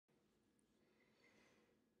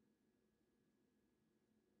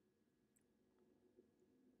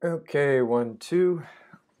Okay, 1, 2,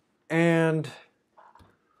 and it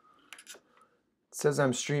says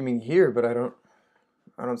I'm streaming here, but I don't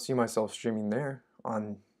see myself streaming there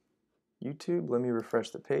on YouTube. Let me refresh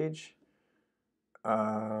the page.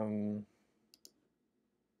 Um,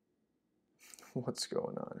 what's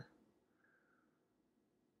going on?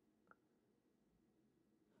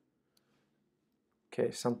 Okay,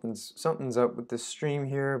 something's up with this stream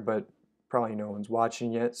here, but probably no one's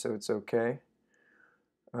watching yet, so it's okay.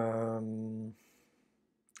 Um,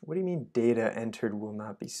 what do you mean data entered will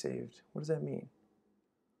not be saved? What does that mean?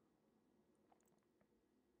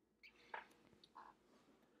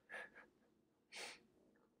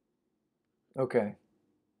 Okay,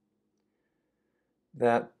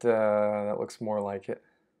 that looks more like it.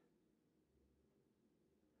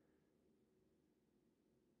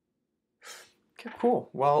 Okay, cool.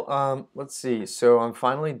 Well, let's see. So I'm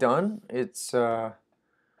finally done. It's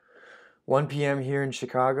 1 p.m. here in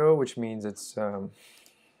Chicago, which means it's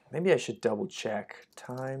maybe I should double check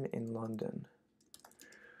time in London.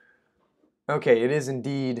 Okay, it is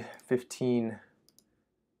indeed 15.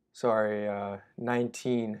 Sorry,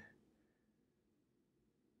 19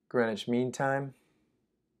 Greenwich Mean Time.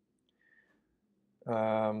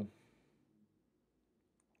 I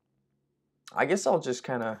guess I'll just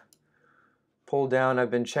kind of pull down.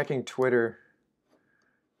 I've been checking Twitter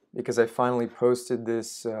because I finally posted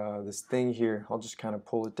this this thing here. I'll just kind of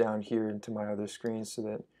pull it down here into my other screen so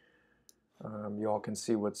that you all can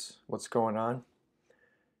see what's going on.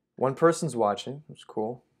 One person's watching. It's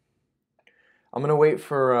cool. I'm gonna wait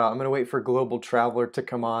for Global Traveler to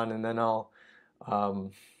come on, and then I'll.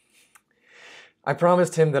 I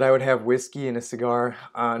promised him that I would have whiskey and a cigar.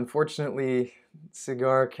 Unfortunately,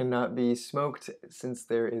 cigar cannot be smoked since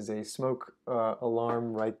there is a smoke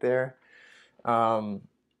alarm right there, and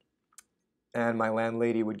my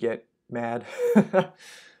landlady would get mad.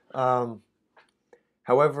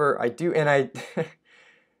 However, I do, and I.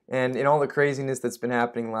 And in all the craziness that's been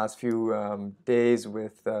happening the last few days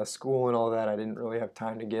with school and all that, I didn't really have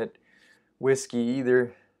time to get whiskey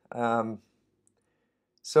either.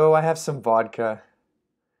 So I have some vodka,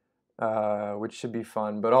 which should be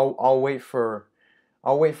fun. But I'll wait for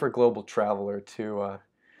Global Traveler to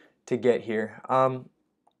get here.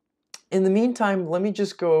 In the meantime, let me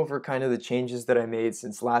just go over kind of the changes that I made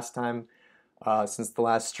since last time, since the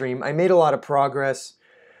last stream. I made a lot of progress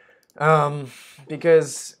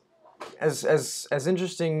because as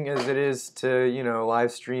interesting as it is to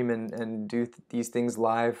live stream and do these things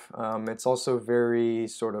live, it's also very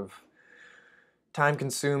sort of time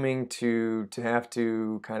consuming to have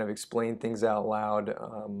to kind of explain things out loud.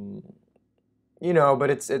 But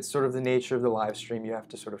it's sort of the nature of the live stream. You have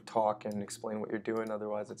to sort of talk and explain what you're doing,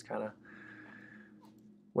 otherwise it's kind of,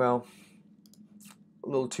 well, a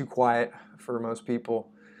little too quiet for most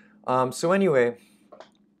people. So anyway,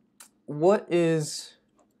 what is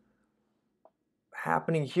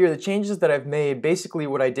happening here? The changes that I've made, basically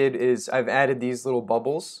what I did is I've added these little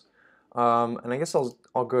bubbles, and I guess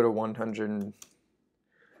I'll go to 100.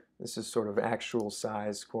 This is sort of actual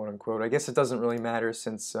size, quote unquote. I guess it doesn't really matter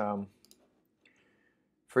since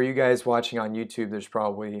for you guys watching on YouTube, there's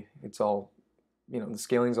probably, it's all, the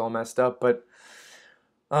scaling's all messed up, but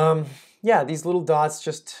yeah, these little dots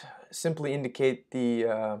just simply indicate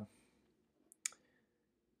the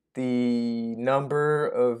number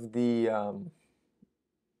of the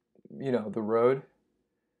the road,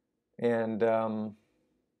 and I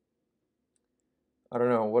don't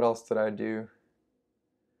know, what else did I do?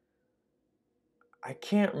 I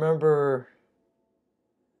can't remember.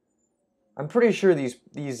 I'm pretty sure these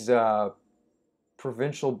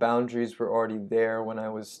provincial boundaries were already there when I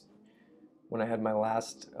had my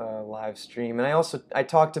last live stream, and I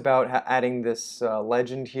talked about adding this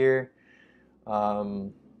legend here.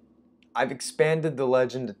 I've expanded the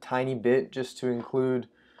legend a tiny bit just to include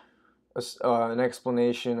an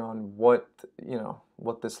explanation on what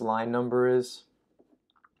this line number is.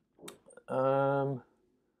 I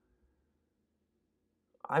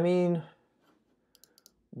mean,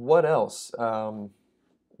 what else?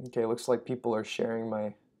 Okay, looks like people are sharing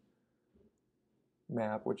my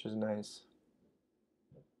map, which is nice.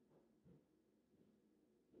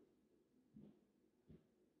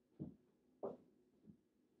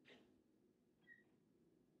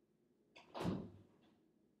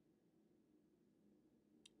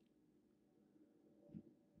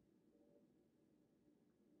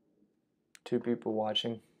 Two people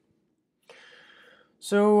watching.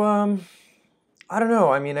 So, I don't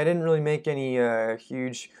know. I mean, I didn't really make any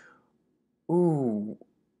huge. Ooh.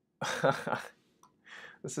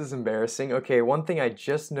 This is embarrassing. Okay, one thing I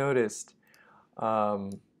just noticed.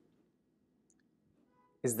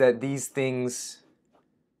 is that these things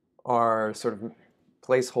are sort of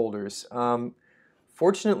placeholders.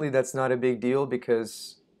 Fortunately, that's not a big deal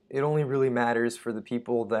because it only really matters for the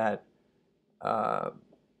people that uh,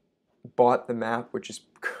 bought the map, which is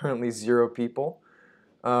currently 0 people.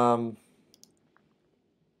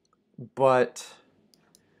 But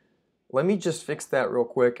let me just fix that real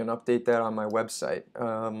quick and update that on my website.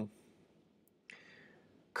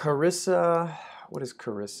 Carissa, what is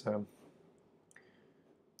Carissa?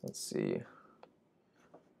 Let's see.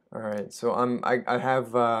 All right, so I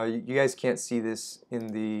have you guys can't see this in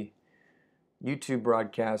the YouTube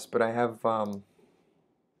broadcast, but I have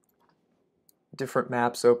different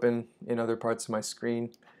maps open in other parts of my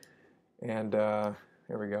screen, and there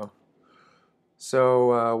we go.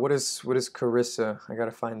 So what is Carissa? I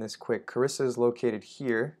gotta find this quick. Carissa is located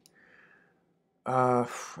here, and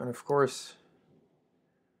of course,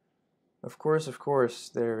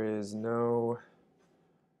 there is no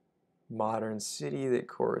modern city that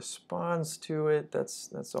corresponds to it.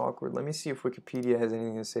 That's awkward. Let me see if Wikipedia has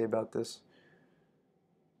anything to say about this.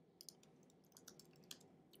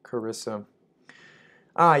 Carissa.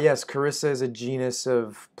 Ah, yes, Carissa is a genus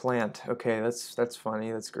of plant. Okay, that's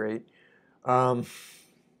funny. That's great. For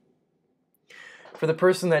the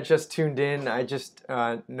person that just tuned in, I just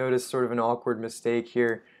noticed sort of an awkward mistake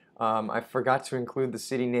here. I forgot to include the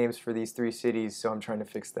city names for these 3 cities, so I'm trying to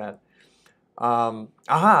fix that.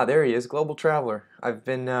 Aha, there he is, Global Traveler. I've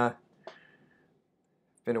been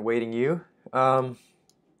awaiting you.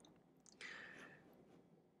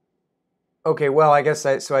 Okay, well, I guess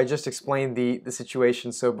I just explained the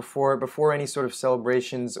situation. So before any sort of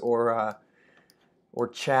celebrations or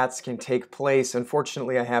chats can take place,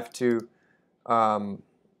 unfortunately, I have to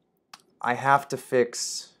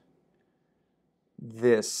fix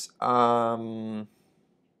this.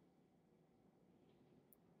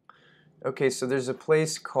 Okay, so there's a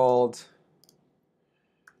place called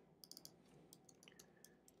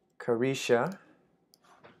Carisha.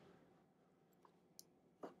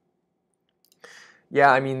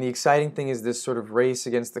 Yeah, I mean, the exciting thing is this sort of race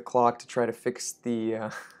against the clock to try to fix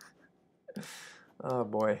the oh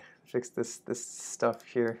boy, fix this stuff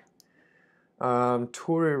here.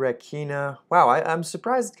 Turirekina. Wow, I'm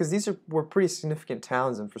surprised because these were pretty significant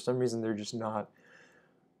towns, and for some reason they're just not.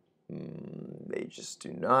 They just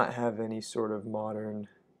do not have any sort of modern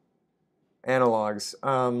analogs.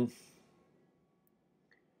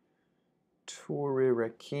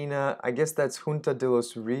 Turirekina. I guess that's Junta de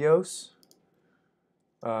los Rios.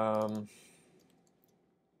 There's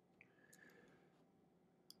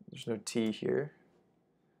no T here.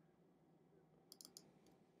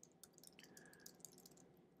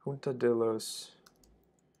 Junta de los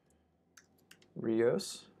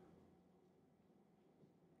Rios.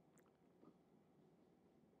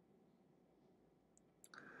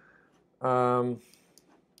 And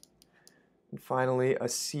finally,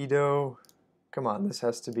 Acedo. Come on, this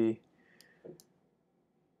has to be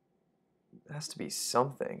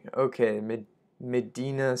something. Okay,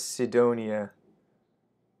 Medina Sidonia.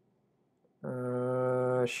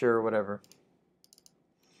 Sure, whatever.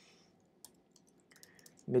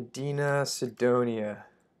 Medina Sidonia.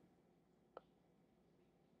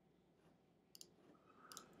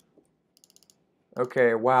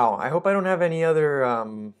 Okay, wow. I hope I don't have any other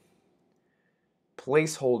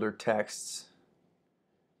placeholder texts.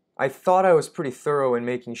 I thought I was pretty thorough in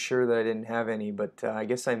making sure that I didn't have any, but I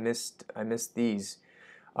guess I missed these.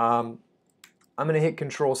 I'm going to hit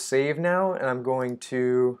Control Save now, and I'm going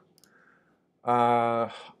to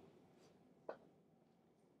the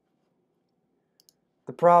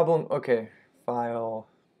problem. Okay, file.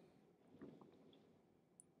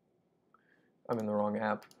 I'm in the wrong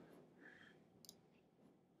app.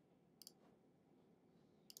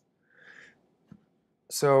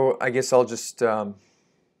 So I guess I'll just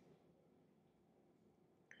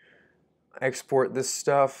export this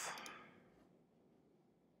stuff.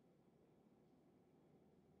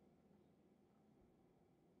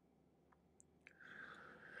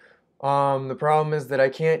 The problem is that I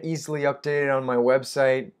can't easily update it on my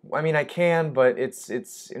website. I mean, I can, but it's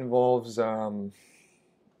involves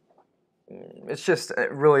it's just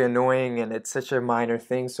really annoying, and it's such a minor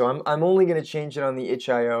thing. So I'm only going to change it on the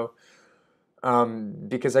itch.io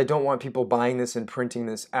because I don't want people buying this and printing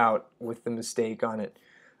this out with the mistake on it.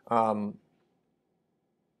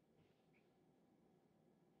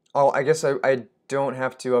 I guess I don't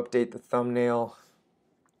have to update the thumbnail.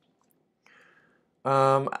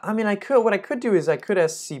 I mean, I could. What I could do is I could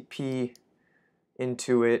SCP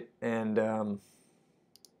into it, and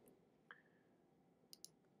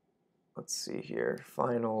let's see here.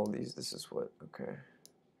 Final. This is what. Okay.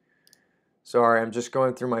 Sorry, I'm just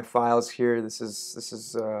going through my files here. This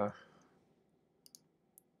is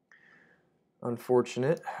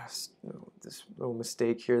unfortunate. This little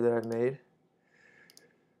mistake here that I've made.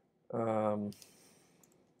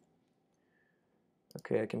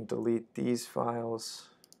 Okay, I can delete these files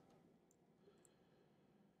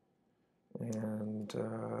and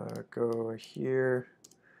go here.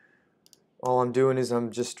 All I'm doing is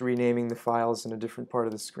I'm just renaming the files in a different part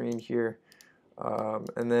of the screen here.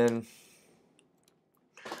 And then,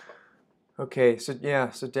 okay, so yeah,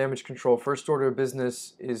 so damage control. First order of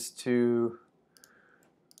business is to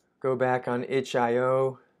go back on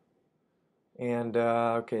itch.io. And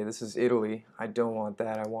okay, this is Italy. I don't want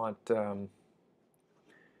that. I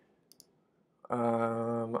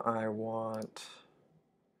want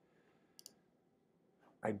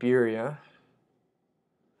Iberia.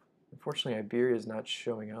 Unfortunately, Iberia is not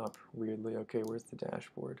showing up, weirdly. Okay, where's the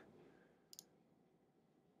dashboard?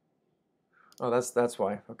 Oh, that's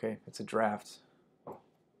why. Okay, it's a draft.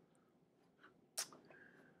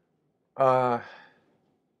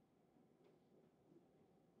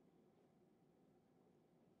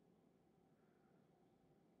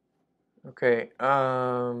 Okay,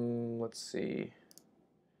 let's see.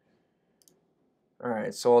 All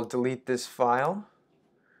right, so I'll delete this file,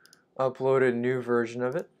 upload a new version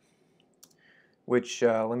of it, which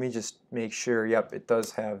let me just make sure. Yep, it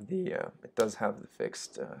does have the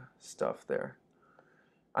fixed stuff there.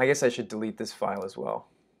 I guess I should delete this file as well.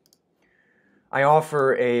 I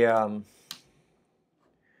offer a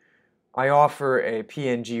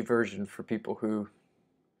PNG version for people who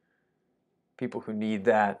need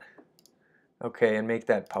that. Okay, and make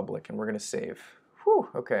that public, and we're gonna save. Whew,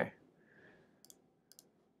 okay.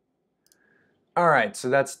 All right,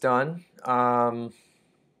 so that's done. I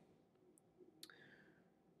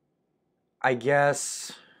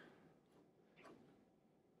guess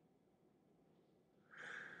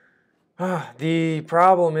the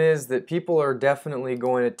problem is that people are definitely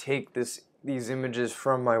going to take these images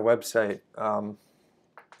from my website.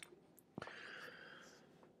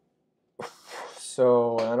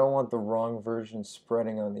 So I don't want the wrong version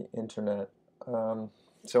spreading on the internet.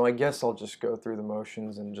 So I guess I'll just go through the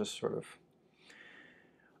motions and just sort of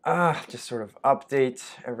update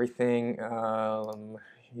everything.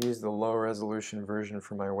 Use the low resolution version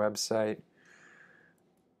for my website.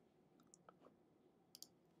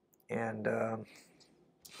 And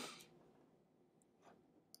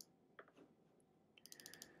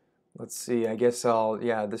let's see, I guess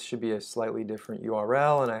yeah, this should be a slightly different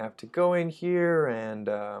URL, and I have to go in here and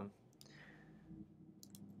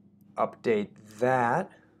update that.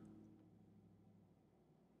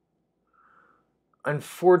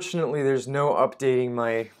 Unfortunately, there's no updating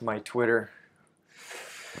my Twitter,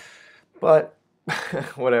 but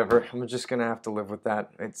whatever, I'm just gonna have to live with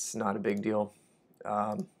that. It's not a big deal.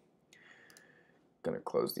 Gonna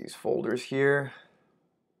close these folders here.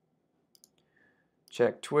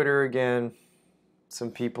 Check Twitter again.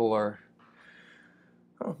 Some people are,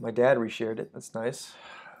 oh, my dad reshared it, that's nice.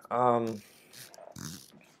 Oh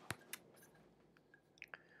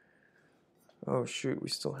shoot, we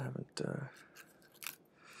still haven't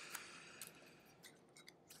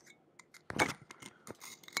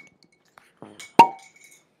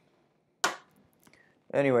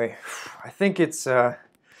anyway, I think it's the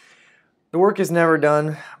work is never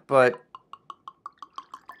done, but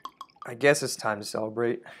I guess it's time to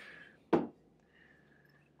celebrate.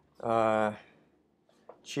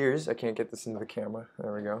 Cheers. I can't get this into the camera.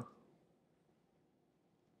 There we go.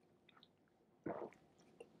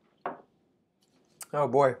 Oh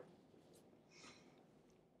boy. It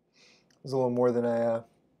was a little more than I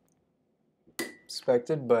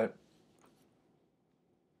expected, but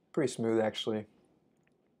pretty smooth actually.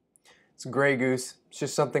 It's a Grey Goose. It's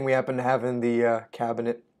just something we happen to have in the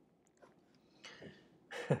cabinet.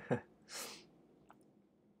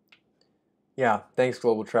 Yeah, thanks,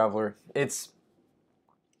 Global Traveler. It's,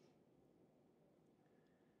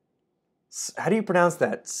 how do you pronounce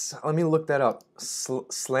that? Let me look that up.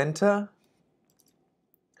 Slenta?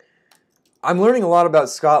 I'm learning a lot about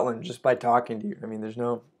Scotland just by talking to you. I mean, there's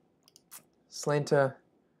no Slenta.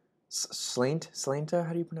 Slanta?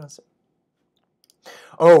 How do you pronounce it?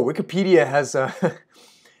 Oh, Wikipedia has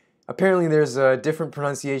apparently there's a different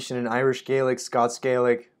pronunciation in Irish Gaelic, Scots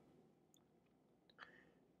Gaelic.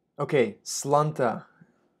 Okay, slanta.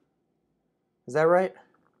 Is that right?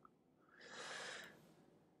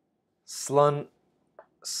 Slunta.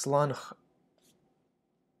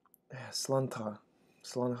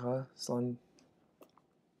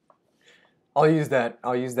 I'll use that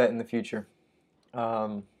in the future.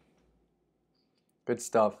 Good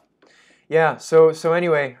stuff. Yeah. So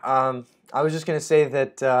anyway, I was just gonna say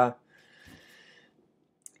that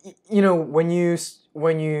you know, when you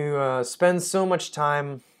spend so much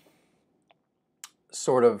time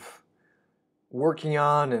sort of working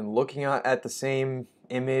on and looking at the same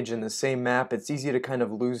image and the same map, it's easy to kind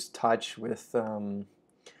of lose touch with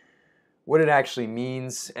what it actually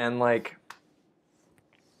means. And like,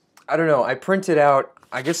 I don't know, I printed out,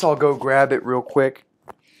 I guess I'll go grab it real quick.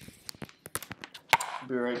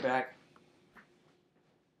 Be right back.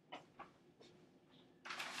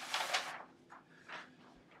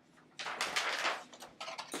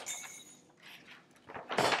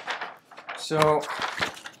 So,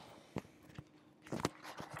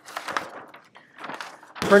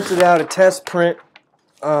 printed out a test print.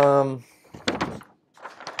 I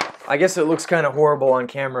guess it looks kind of horrible on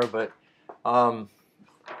camera, but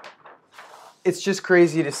it's just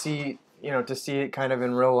crazy to see, you know, to see it kind of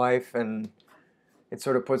in real life, and it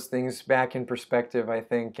sort of puts things back in perspective, I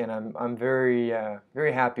think, and I'm very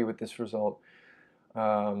very happy with this result.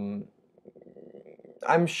 Um,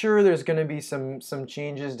 I'm sure there's going to be some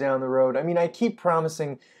changes down the road. I mean, I keep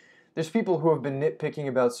promising. There's people who have been nitpicking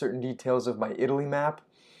about certain details of my Italy map,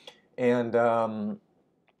 and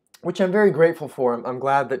which I'm very grateful for. I'm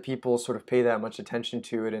glad that people sort of pay that much attention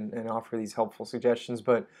to it and offer these helpful suggestions.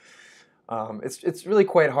 But it's really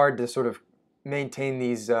quite hard to sort of maintain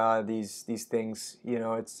these things. You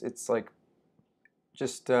know, it's like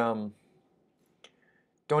just don't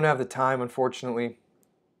have the time, unfortunately,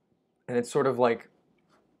 and it's sort of like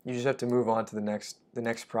you just have to move on to the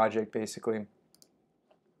next project, basically.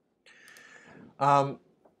 Um,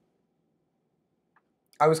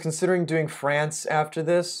 I was considering doing France after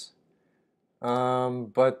this,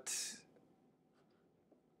 but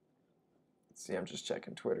let's see, I'm just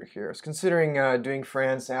checking Twitter here. I was considering doing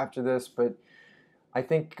France after this, but I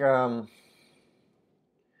think I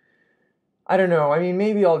don't know. I mean,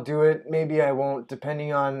 maybe I'll do it, maybe I won't,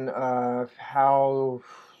 depending on how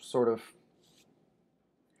sort of,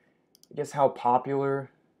 I guess, how popular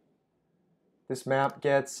this map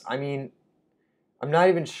gets. I mean, I'm not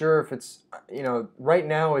even sure if it's, you know, right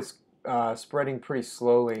now it's spreading pretty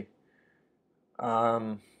slowly.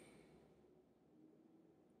 Um,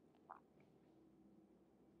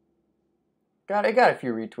 it got a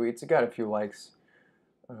few retweets, it got a few likes.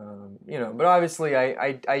 You know, but obviously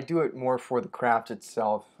I do it more for the craft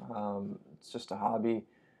itself. It's just a hobby.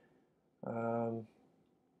 Um,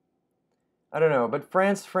 I don't know, but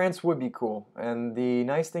France would be cool. And the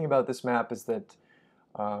nice thing about this map is that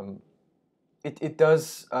um, it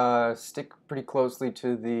does stick pretty closely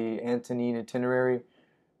to the Antonine itinerary,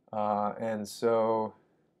 and so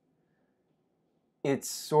it's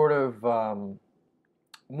sort of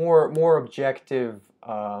more objective.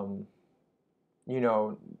 You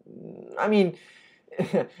know, I mean,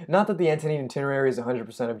 not that the Antonine itinerary is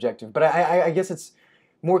 100% objective, but I guess it's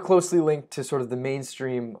more closely linked to sort of the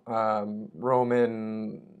mainstream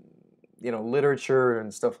Roman, you know, literature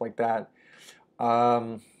and stuff like that.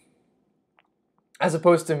 Um, as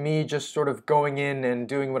opposed to me just sort of going in and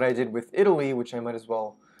doing what I did with Italy, which I might as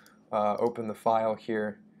well open the file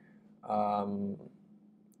here. Um,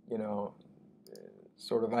 you know,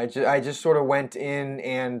 sort of I just sort of went in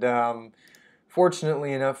and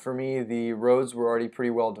fortunately enough for me, the roads were already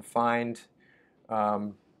pretty well defined.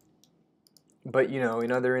 Um, but you know,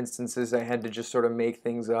 in other instances, I had to just sort of make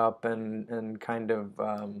things up and kind of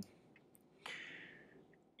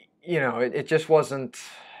you know, it just wasn't.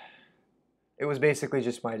 It was basically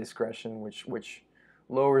just my discretion, which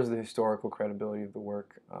lowers the historical credibility of the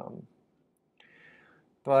work.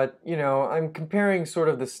 But you know, I'm comparing sort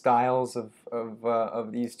of the styles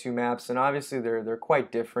of these two maps, and obviously they're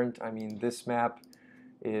quite different. I mean, this map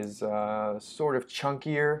is sort of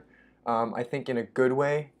chunkier, I think in a good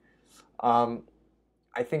way. Um,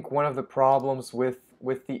 I think one of the problems with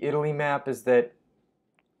the Italy map is that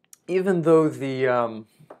even though the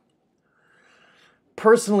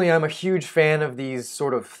personally I'm a huge fan of these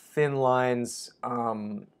sort of thin lines.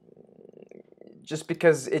 Just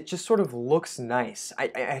because it just sort of looks nice.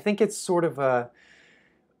 I think it's sort of a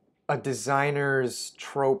designer's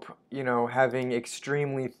trope, you know, having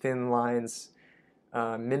extremely thin lines,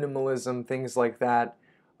 minimalism, things like that.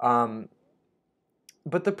 Um,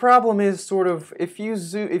 but the problem is sort of if you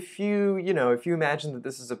you know if you imagine that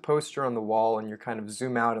this is a poster on the wall and you kind of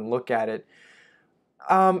zoom out and look at it,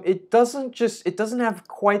 it doesn't have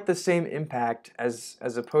quite the same impact as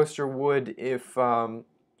a poster would if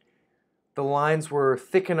the lines were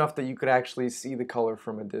thick enough that you could actually see the color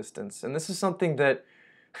from a distance. And this is something that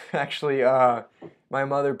actually my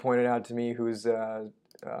mother pointed out to me, who's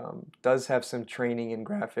does have some training in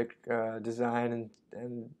graphic design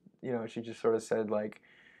and she just sort of said like,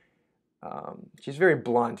 she's very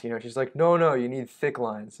blunt, she's like, no, you need thick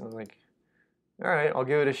lines. And I was like, all right, I'll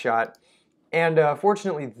give it a shot. And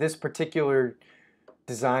fortunately, this particular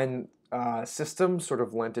design system sort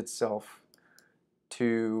of lent itself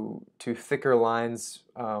to thicker lines.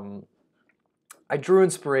 I drew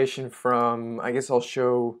inspiration from, I guess I'll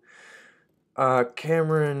show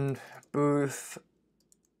Cameron Booth,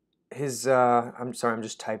 his, I'm sorry, I'm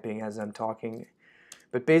just typing as I'm talking,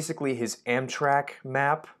 but basically his Amtrak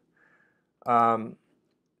map. I'm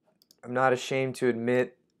not ashamed to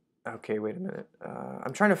admit, okay, wait a minute.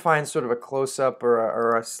 I'm trying to find sort of a close-up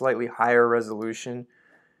or a slightly higher resolution.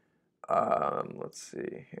 Let's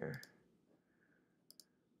see here.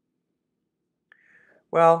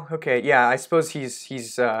 Well, okay, yeah, I suppose he's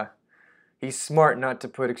smart not to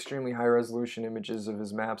put extremely high resolution images of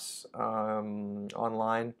his maps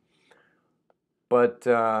online, but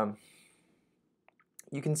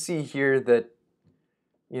you can see here that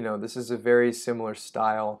this is a very similar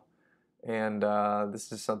style, and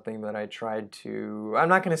this is something that I tried to, I'm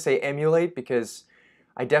not going to say emulate, because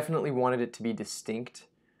I definitely wanted it to be distinct,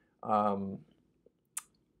 but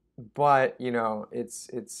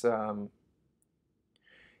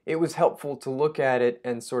it was helpful to look at it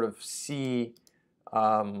and sort of see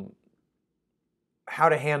how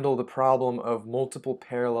to handle the problem of multiple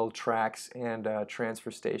parallel tracks and transfer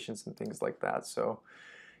stations and things like that. So,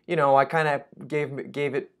 I kind of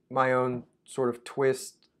gave it my own sort of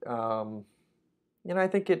twist. I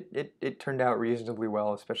think it turned out reasonably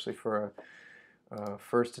well, especially for a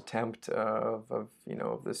first attempt of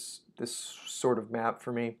this sort of map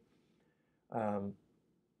for me.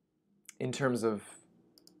 In terms of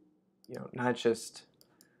not just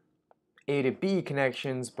A to B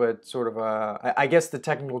connections, but sort of I guess the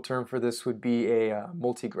technical term for this would be a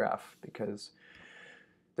multigraph, because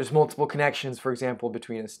there's multiple connections, for example,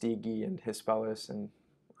 between Astigi and Hispalis, and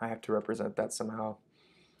I have to represent that somehow.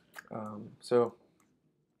 So,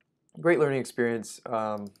 great learning experience.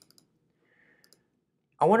 I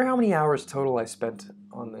wonder how many hours total I spent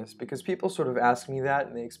on this, because people sort of ask me that,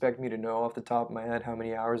 and they expect me to know off the top of my head how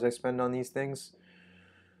many hours I spend on these things.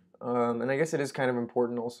 And I guess it is kind of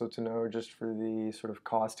important also to know, just for the sort of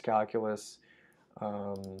cost calculus.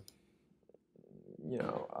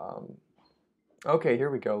 Okay, here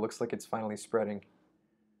we go. Looks like it's finally spreading.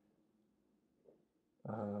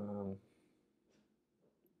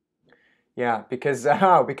 Yeah, because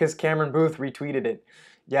because Cameron Booth retweeted it.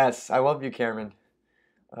 Yes, I love you, Cameron.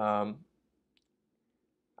 I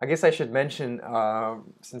guess I should mention,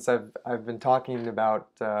 since I've been talking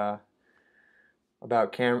about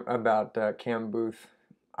Cam Booth,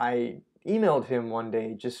 I emailed him one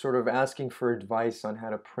day just sort of asking for advice on how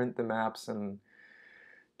to print the maps and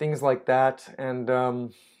things like that,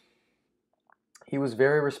 and he was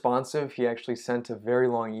very responsive. He actually sent a very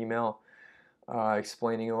long email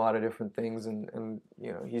explaining a lot of different things, and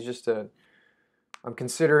he's just I'm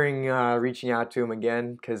considering reaching out to him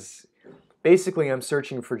again, because basically I'm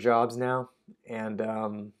searching for jobs now,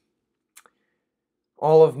 and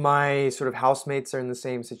all of my sort of housemates are in the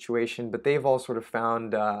same situation, but they've all sort of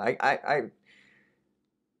found, I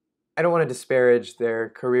don't want to disparage their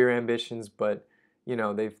career ambitions, but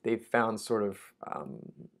they've found sort of,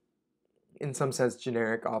 in some sense,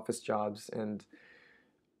 generic office jobs, and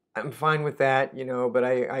I'm fine with that, but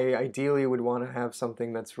I ideally would want to have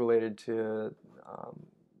something that's related to,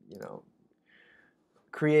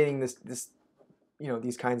 creating this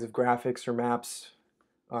these kinds of graphics or maps.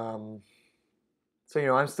 So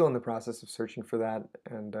I'm still in the process of searching for that,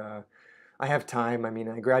 and I have time. I mean,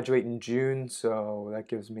 I graduate in June, so that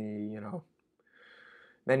gives me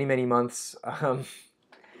many months.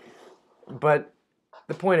 But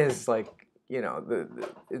the point is, like,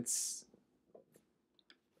 it's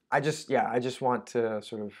I just want to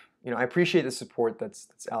sort of I appreciate the support that's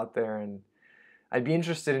out there, and I'd be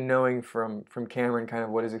interested in knowing from Cameron kind of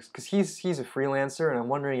what is, because he's a freelancer, and I'm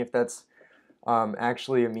wondering if that's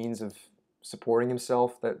actually a means of supporting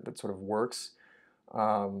himself that sort of works,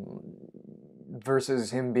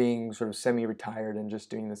 versus him being sort of semi-retired and just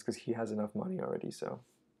doing this because he has enough money already. So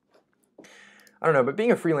I don't know, but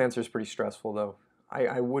being a freelancer is pretty stressful, though.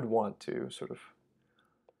 I would want to sort of,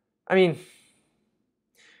 I mean,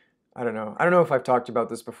 I don't know. I don't know if I've talked about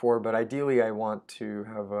this before, but ideally I want to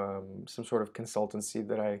have some sort of consultancy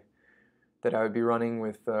that I would be running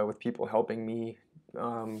with people helping me,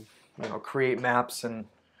 create maps and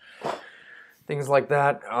things like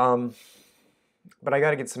that. But I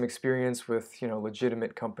got to get some experience with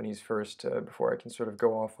legitimate companies first before I can sort of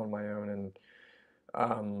go off on my own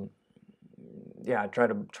and yeah, try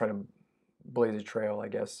to blaze a trail, I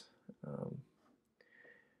guess.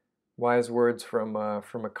 wise words from a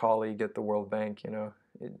colleague at the World Bank. You know,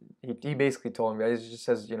 he basically told me, he just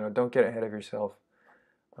says, you know, don't get ahead of yourself.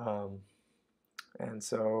 And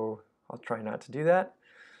so I'll try not to do that.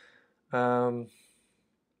 But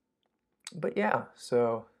yeah,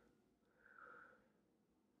 so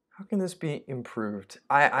how can this be improved?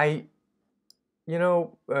 You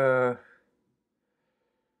know,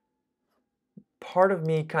 part of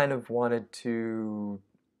me kind of wanted to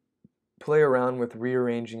play around with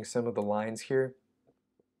rearranging some of the lines here.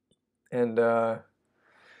 And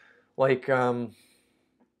like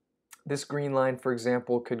this green line, for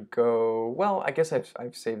example, could go, well, I guess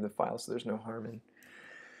I've saved the file, so there's no harm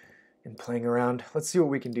in playing around. Let's see what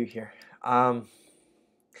we can do here.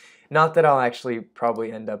 Not that I'll actually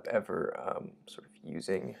probably end up ever sort of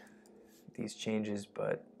using these changes,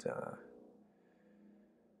 but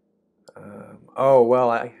oh,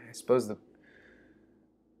 well, I suppose the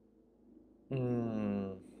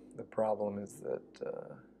problem is that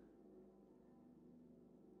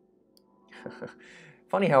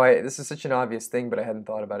funny how this is such an obvious thing, but I hadn't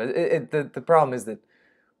thought about it. The problem is that,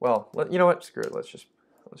 well, you know what? Screw it. Let's just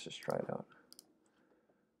try it out.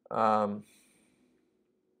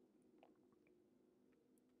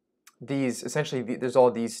 These essentially, there's all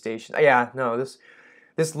these stations. Yeah, no,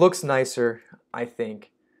 this looks nicer, I think,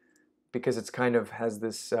 because it's kind of has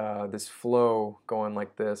this this flow going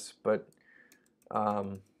like this, but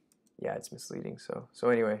yeah, it's misleading. So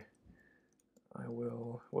anyway, I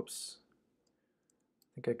will. Whoops.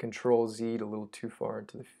 I think I Control Z'd a little too far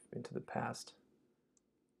into the past.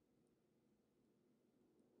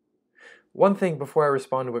 One thing before I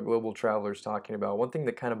respond to what Global Traveler is talking about, one thing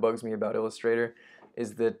that kind of bugs me about Illustrator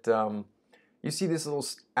is that you see this little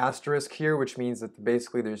asterisk here, which means that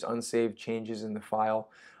basically there's unsaved changes in the file.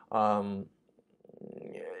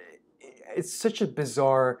 It's such a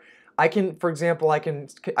bizarre. I can, for example, I can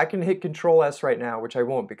hit Control S right now, which I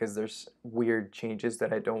won't because there's weird changes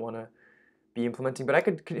that I don't want to be implementing. But I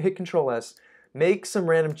could hit Control S, make some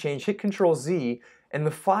random change, hit Control Z, and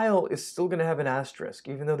the file is still going to have an asterisk,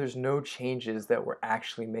 even though there's no changes that were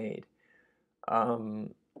actually made.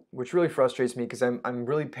 Which really frustrates me because I'm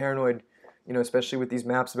really paranoid, you know, especially with these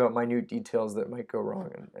maps about minute details that might go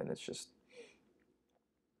wrong, and it's just.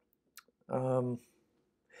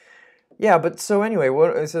 Yeah, but so anyway,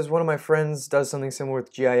 it says one of my friends does something similar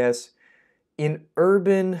with GIS in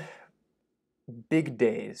urban big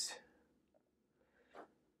days.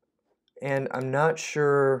 And I'm not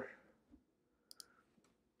sure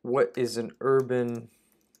what is an urban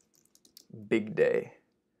big day.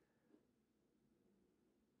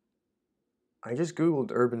 I just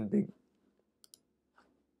Googled urban big.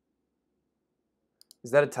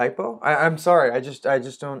 Is that a typo? I'm sorry, I just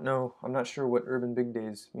don't know. I'm not sure what urban big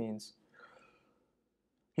days means.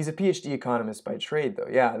 He's a PhD economist by trade, though.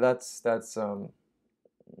 Yeah, that's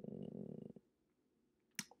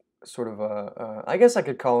sort of a. I guess I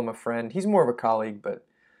could call him a friend. He's more of a colleague, but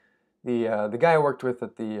the guy I worked with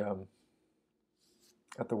at the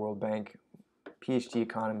World Bank, PhD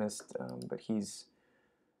economist, but he's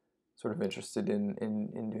sort of interested in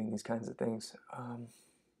doing these kinds of things.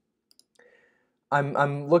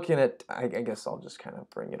 I'm looking at. I guess I'll just kind of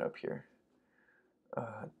bring it up here.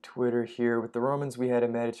 Twitter here. With the Romans, we had a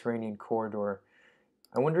Mediterranean corridor.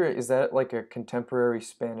 I wonder, is that like a contemporary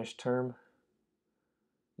Spanish term?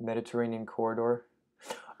 Mediterranean corridor?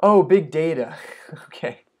 Oh, big data.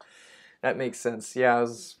 Okay, that makes sense. Yeah, I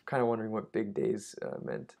was kind of wondering what big days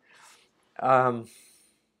meant.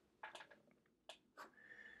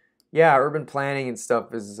 Yeah, urban planning and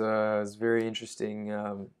stuff is very interesting.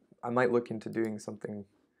 I might look into doing something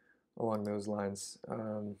along those lines.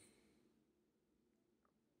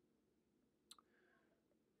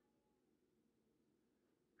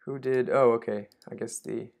 Who did? Oh, okay. I guess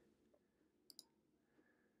the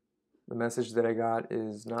message that I got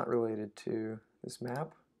is not related to this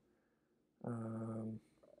map.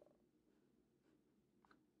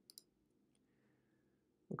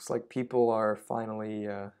 Looks like people are finally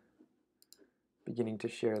beginning to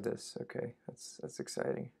share this. Okay, that's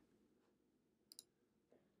exciting.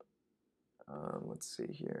 Let's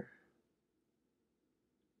see here.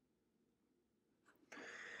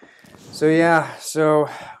 So yeah,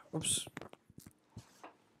 oops.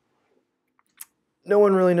 No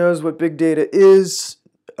one really knows what big data is.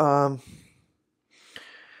 I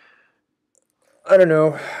don't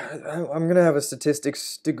know. I'm gonna have a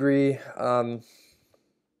statistics degree.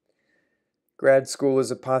 Grad school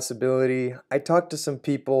is a possibility. I talked to some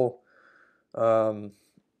people.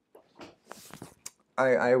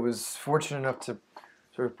 I was fortunate enough to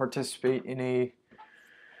sort of participate in a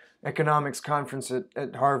economics conference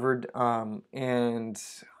at Harvard, and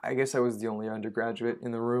I guess I was the only undergraduate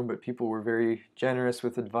in the room, but people were very generous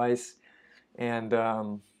with advice. And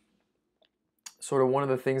sort of one of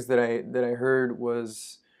the things that I heard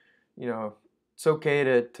was, you know, it's okay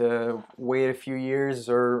to wait a few years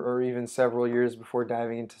or even several years before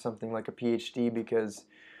diving into something like a PhD, because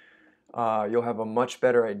you'll have a much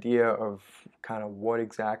better idea of kind of what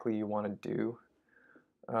exactly you want to do.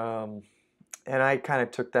 And I kind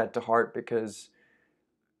of took that to heart, because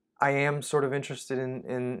I am sort of interested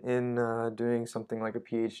in doing something like a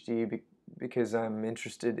PhD, because I'm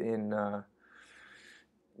interested in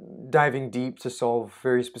diving deep to solve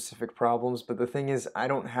very specific problems. But the thing is, I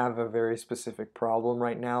don't have a very specific problem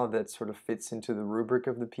right now that sort of fits into the rubric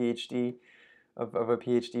of the PhD, of a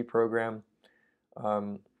PhD program.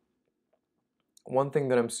 One thing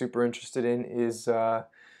that I'm super interested in is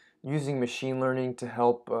using machine learning to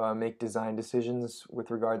help make design decisions with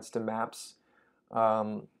regards to maps.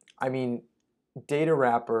 I mean, Data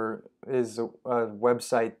Wrapper is a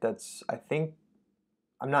website that's, I think,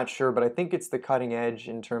 I'm not sure, but I think it's the cutting edge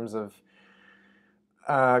in terms of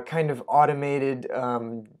kind of automated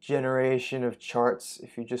generation of charts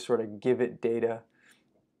if you just sort of give it data.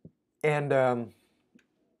 And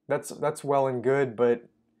that's well and good, but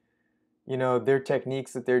you know, their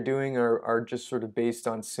techniques that they're doing are just sort of based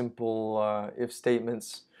on simple if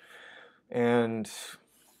statements. And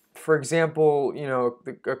for example, you know,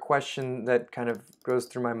 a question that kind of goes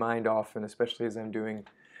through my mind often, especially as I'm doing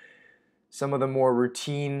some of the more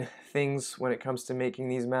routine things when it comes to making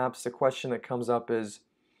these maps, the question that comes up is,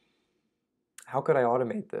 how could I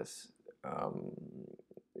automate this?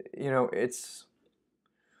 You know, it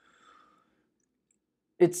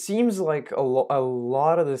seems like a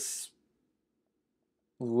lot of this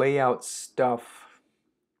layout stuff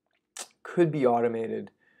could be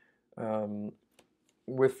automated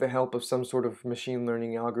with the help of some sort of machine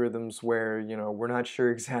learning algorithms where, you know, we're not sure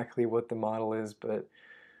exactly what the model is, but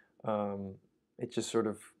it just sort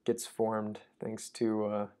of gets formed thanks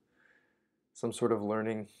to some sort of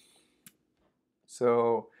learning.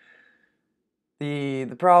 So the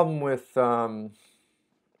problem with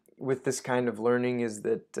this kind of learning is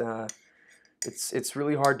that it's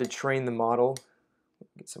really hard to train the model.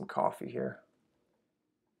 Get some coffee here.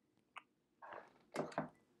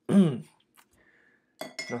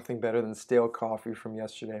 Nothing better than stale coffee from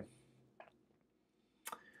yesterday.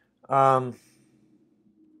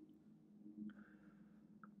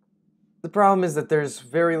 The problem is that there's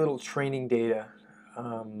very little training data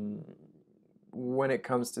when it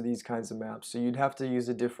comes to these kinds of maps. So you'd have to use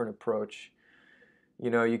a different approach. You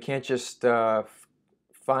know, you can't just look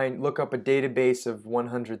up a database of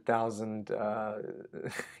 100,000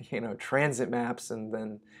 you know, transit maps and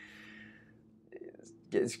then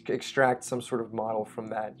extract some sort of model from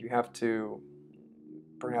that. You have to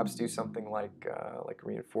perhaps do something like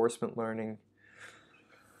reinforcement learning.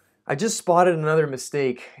 I just spotted another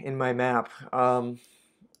mistake in my map.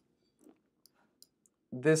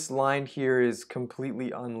 This line here is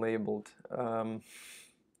completely unlabeled,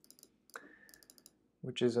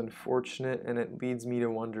 which is unfortunate, and it leads me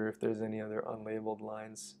to wonder if there's any other unlabeled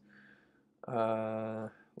lines.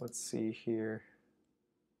 Let's see here.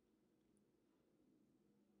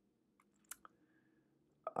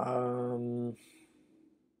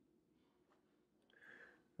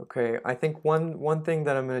 Okay, I think one thing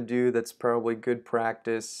that I'm going to do that's probably good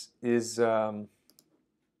practice is okay,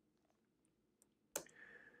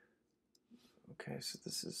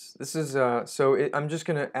 so I'm just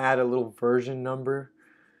going to add a little version number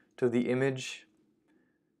to the image.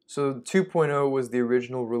 So 2.0 was the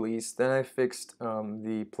original release. Then I fixed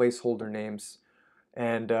the placeholder names,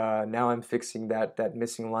 and now I'm fixing that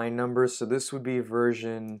missing line number. So this would be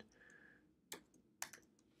version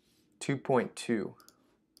 2.2.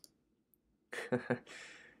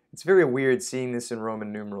 It's very weird seeing this in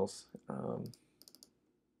Roman numerals.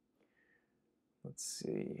 Let's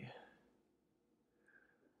see.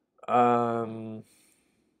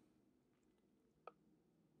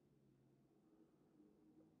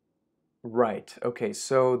 Right. Okay.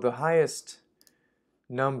 So the highest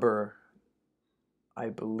number, I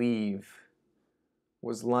believe,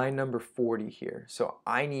 was line number 40 here. So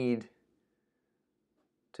I need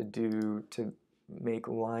to make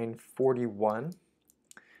line 41.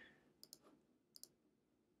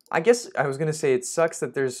 I guess I was going to say it sucks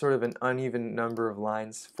that there's sort of an uneven number of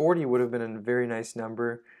lines. 40 would have been a very nice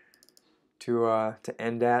number to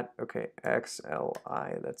end at. Okay,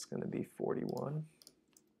 XLI, that's going to be 41.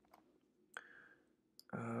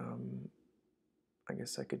 I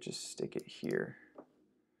guess I could just stick it here.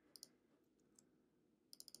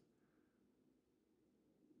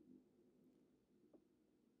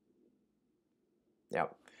 Yeah.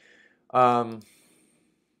 Um,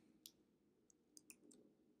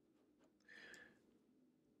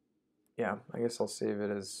 yeah, I guess I'll save it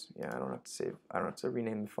as, yeah, I don't have to save, I don't have to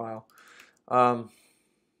rename the file. Let's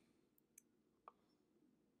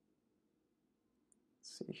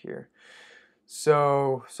see here.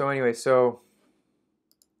 So anyway,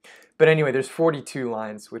 but anyway, there's 42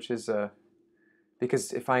 lines, which is,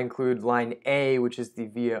 because if I include line A, which is the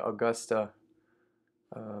Via Augusta,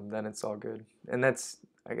 then it's all good. And that's,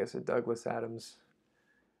 I guess, a Douglas Adams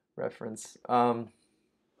reference.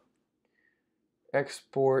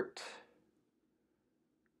 Export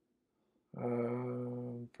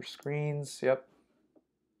for screens, yep.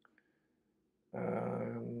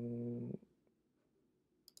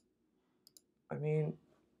 I mean,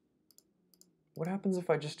 what happens if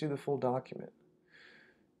I just do the full document?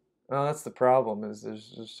 Oh, that's the problem, is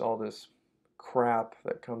there's just all this crap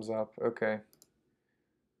that comes up. Okay.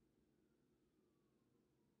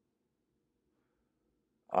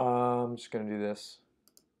 I'm just gonna do this.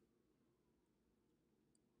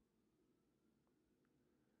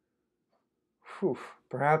 Whew.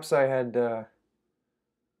 Perhaps I had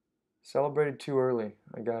celebrated too early.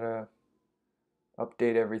 I gotta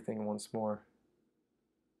update everything once more.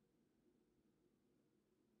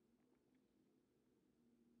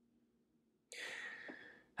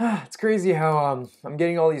 It's crazy how I'm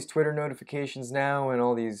getting all these Twitter notifications now and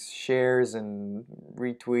all these shares and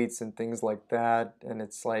retweets and things like that, and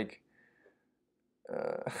it's like,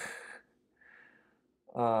 uh,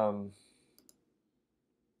 um,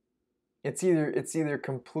 it's either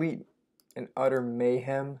complete and utter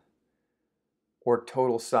mayhem or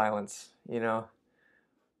total silence, you know,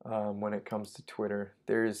 when it comes to Twitter.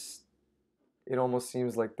 It almost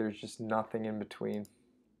seems like there's just nothing in between.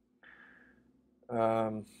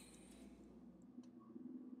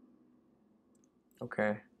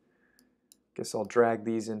 Okay, guess I'll drag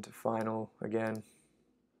these into final again.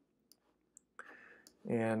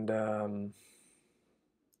 And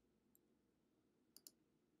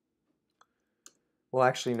well,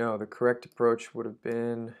 actually, no, the correct approach would have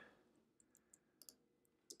been,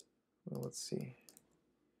 well, let's see,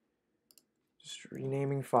 just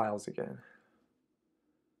renaming files again.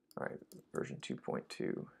 All right, version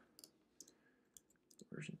 2.2,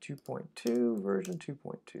 version 2.2, version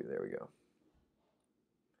 2.2, there we go.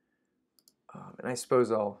 And I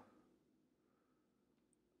suppose I'll,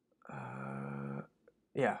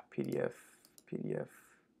 yeah, PDF.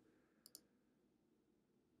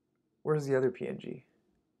 Where's the other PNG?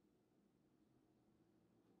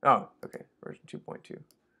 Oh, okay, version 2.2.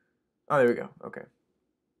 Oh, there we go, okay.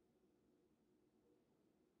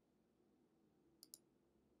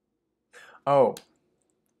 Oh,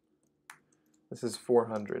 this is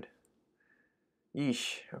 400.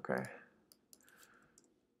 Yeesh, okay.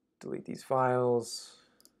 Delete these files,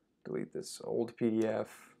 delete this old PDF.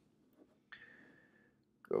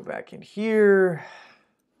 Go back in here.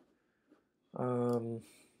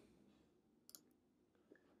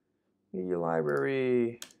 Media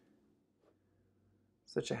library.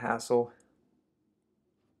 Such a hassle.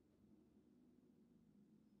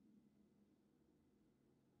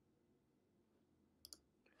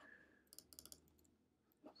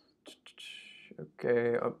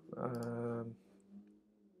 Okay.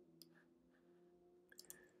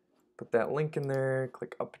 Put that link in there.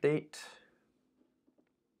 Click update.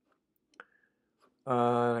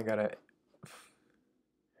 I gotta.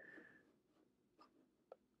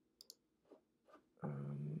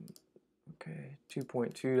 Okay,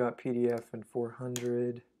 2.2.pdf and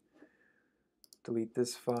 400. Delete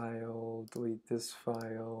this file, delete this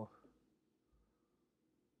file.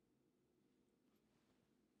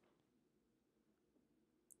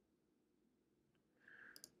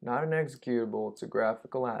 Not an executable, it's a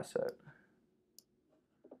graphical asset.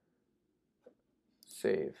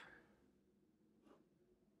 Save.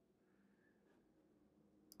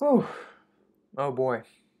 Oh, oh boy.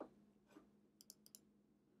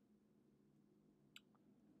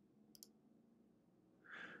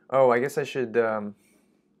 Oh, I guess I should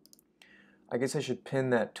pin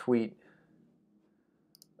that tweet.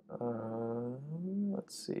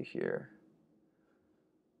 Let's see here.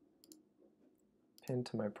 Pin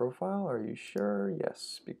to my profile, are you sure?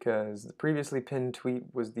 Yes, because the previously pinned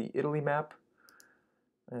tweet was the Italy map,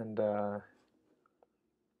 and I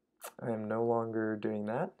am no longer doing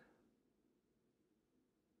that.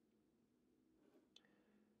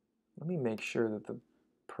 Let me make sure that the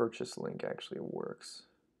purchase link actually works.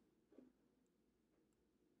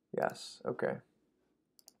 Yes, okay.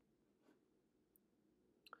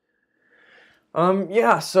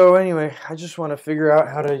 Yeah, so anyway, I just want to figure out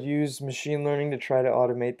how to use machine learning to try to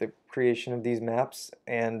automate the creation of these maps.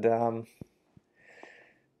 And, I've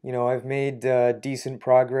made decent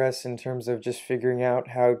progress in terms of just figuring out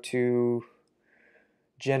how to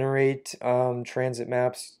generate transit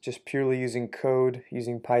maps just purely using code,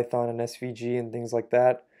 using Python and SVG and things like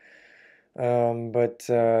that. But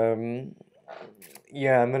yeah,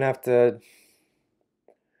 I'm gonna have to,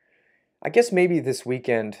 I guess maybe this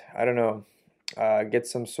weekend, I don't know, get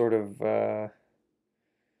some sort of,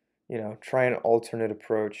 try an alternate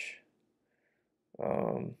approach.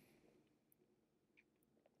 Um,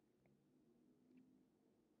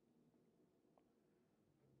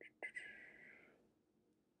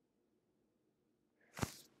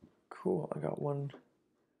 cool, I got one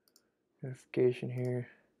notification here.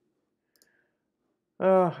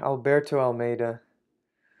 Oh, Alberto Almeida.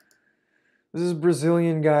 This is a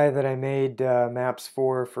Brazilian guy that I made maps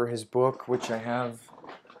for his book, which I have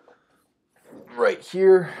right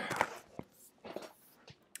here.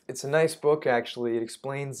 It's a nice book, actually. It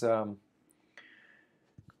explains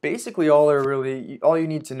basically all you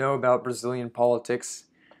need to know about Brazilian politics.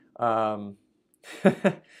 Um,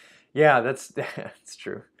 yeah, that's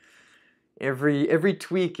true. Every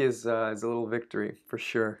tweak is a little victory for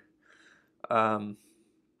sure. Um,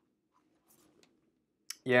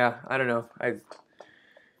 yeah, I don't know. I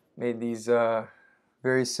made these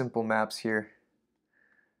very simple maps here.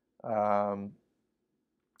 Um,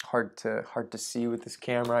 hard to see with this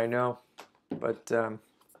camera, I know, but I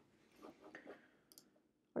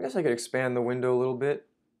guess I could expand the window a little bit.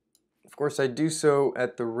 Of course, I do so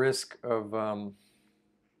at the risk of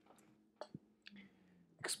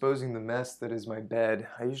exposing the mess that is my bed.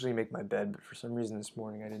 I usually make my bed, but for some reason this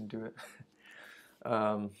morning I didn't do it.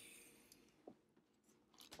 um,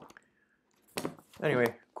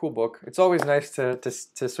 anyway, cool book. It's always nice to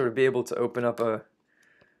sort of be able to open up a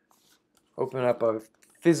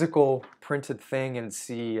physical printed thing and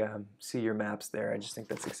see your maps there. I just think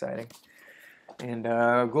that's exciting. And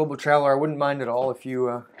Global Traveler, I wouldn't mind at all if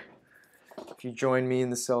you join me in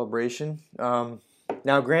the celebration.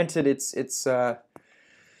 Now, granted, it's a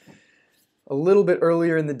little bit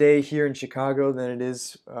earlier in the day here in Chicago than it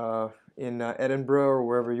is in Edinburgh or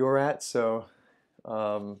wherever you're at. So,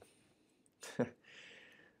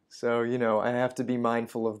 so I have to be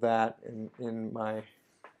mindful of that in my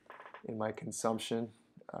consumption.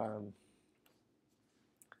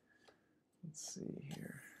 Let's see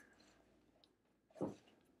here.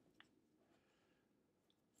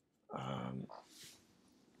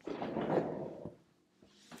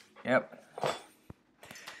 Yep.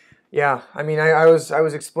 Yeah, I mean, I was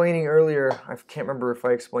explaining earlier. I can't remember if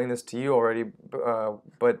I explained this to you already,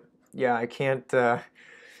 but yeah, I can't. There's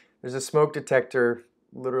a smoke detector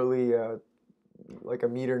literally like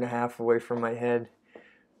 1.5 meters away from my head.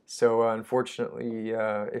 So unfortunately,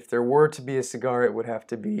 if there were to be a cigar, it would have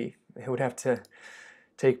to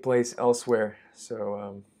take place elsewhere.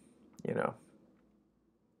 So you know.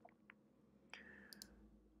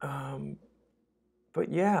 But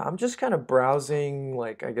yeah, I'm just kind of browsing.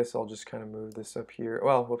 Like, I guess I'll just kind of move this up here.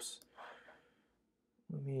 Well, whoops.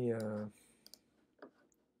 Let me.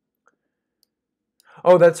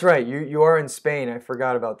 Oh, that's right. You are in Spain. I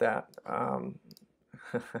forgot about that.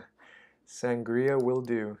 Sangria will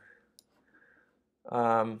do.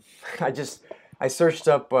 Um, I searched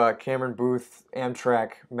up Cameron Booth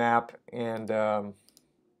Amtrak map and I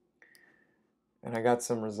got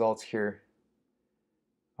some results here.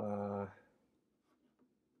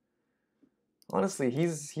 Honestly,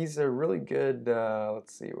 he's a really good.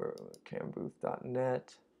 Let's see where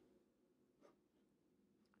cambooth.net.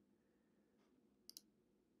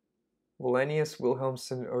 Wallenius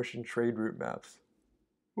Wilhelmsen Ocean Trade Route Maps.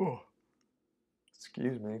 Oh,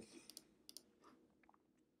 excuse me.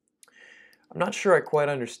 I'm not sure I quite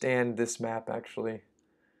understand this map actually.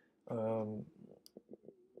 I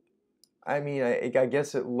mean, I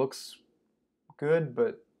guess it looks good,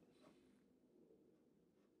 but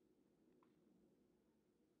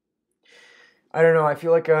I don't know. I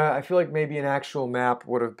feel like maybe an actual map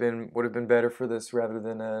would have been better for this rather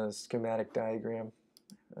than a schematic diagram.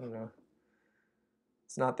 I don't know.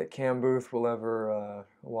 It's not that Cam Booth will ever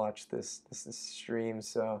watch this stream,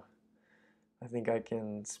 so I think I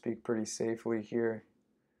can speak pretty safely here.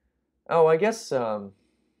 Oh, I guess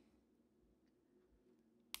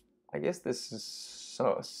this is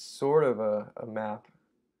sort of a map.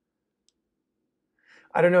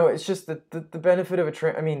 I don't know. It's just that the benefit of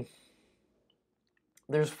I mean,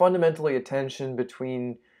 there's fundamentally a tension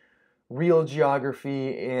between real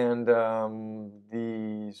geography and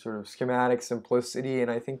the sort of schematic simplicity,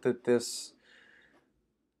 and I think that this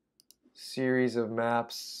series of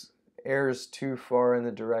maps errs too far in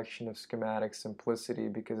the direction of schematic simplicity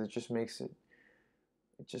because it just makes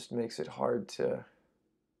it hard to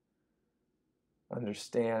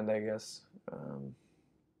understand, I guess.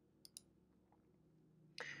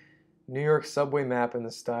 New York subway map in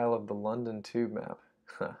the style of the London tube map.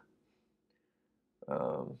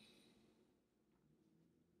 um,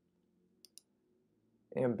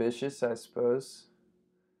 Ambitious, I suppose.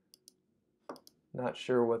 Not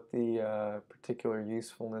sure what the particular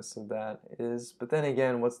usefulness of that is, but then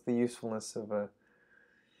again, what's the usefulness of a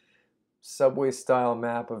subway style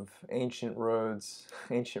map of ancient roads,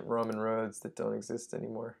 ancient Roman roads that don't exist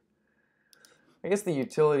anymore? I guess the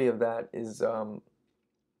utility of that is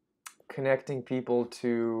connecting people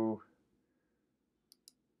to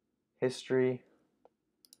history,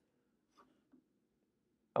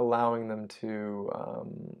 allowing them to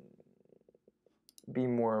be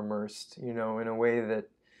more immersed, in a way that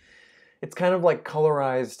it's kind of like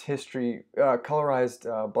colorized history,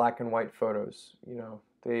 colorized black and white photos.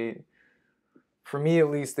 For me at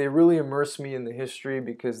least, they really immerse me in the history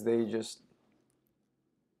because they just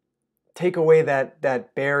take away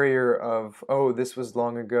that barrier of, oh, this was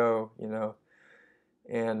long ago,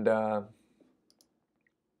 and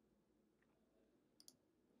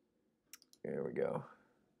here we go.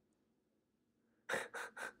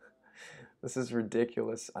 This is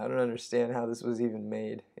ridiculous. I don't understand how this was even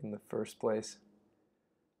made in the first place.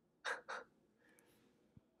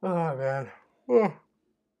 Oh, man. Oh.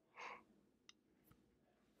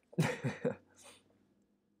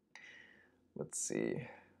 Let's see.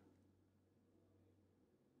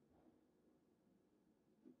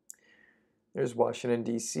 There's Washington,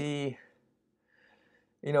 D.C.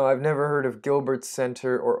 I've never heard of Gilbert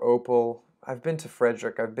Center or Opal. I've been to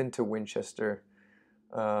Frederick. I've been to Winchester.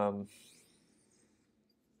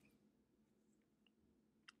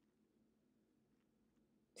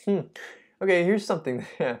 Okay, here's something.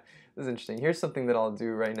 Yeah, this is interesting. Here's something that I'll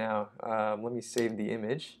do right now. Let me save the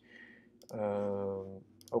image.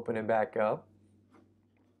 Open it back up.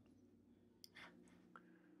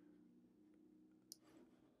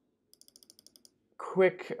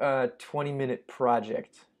 Quick 20-minute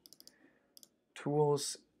project.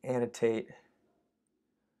 Tools, annotate.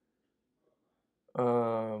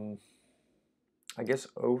 I guess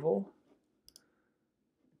oval.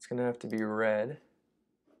 It's gonna have to be red,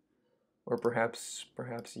 or perhaps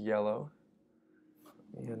yellow.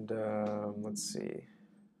 And let's see.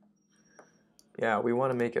 Yeah, we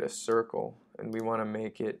want to make it a circle, and we want to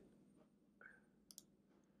make it.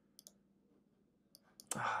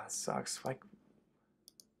 Ah, it sucks.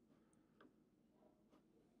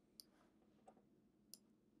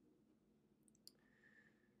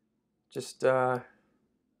 Just to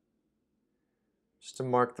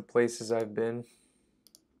mark the places I've been.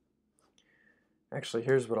 Actually,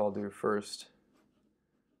 here's what I'll do first.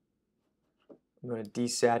 I'm going to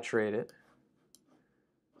desaturate it.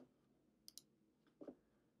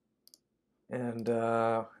 And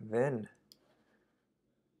then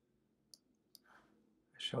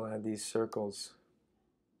I shall add these circles.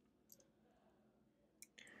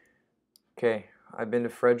 Okay, I've been to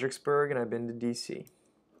Fredericksburg and I've been to DC.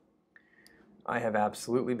 I have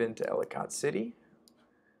absolutely been to Ellicott City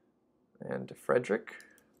and to Frederick.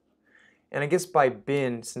 And I guess by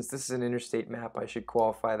been, since this is an interstate map, I should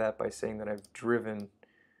qualify that by saying that I've driven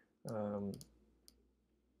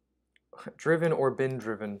or been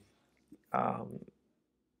driven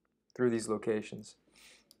through these locations.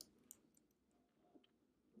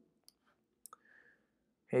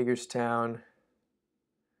 Hagerstown.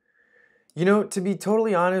 To be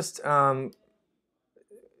totally honest, I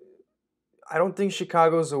don't think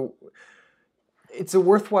Chicago's it's a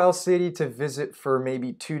worthwhile city to visit for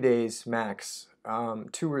maybe 2 days max,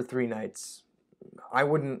 2 or 3 nights. I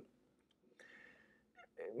wouldn't.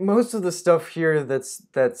 Most of the stuff here that's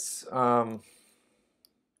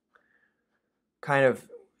kind of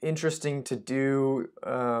interesting to do.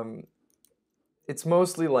 It's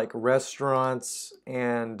mostly like restaurants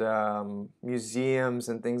and museums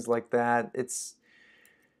and things like that.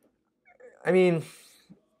 I mean,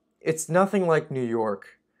 it's nothing like New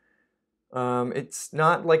York. It's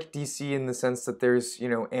not like DC in the sense that there's,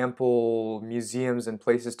 ample museums and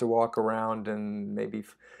places to walk around and maybe,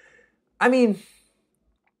 I mean,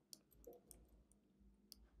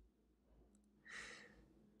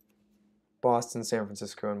 Boston, San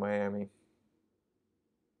Francisco, and Miami.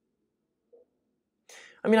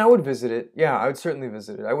 I mean, I would visit it. Yeah, I would certainly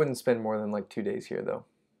visit it. I wouldn't spend more than like 2 days here, though.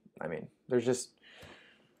 I mean,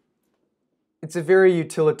 it's a very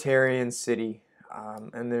utilitarian city,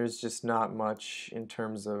 and there's just not much in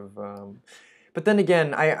terms of, But then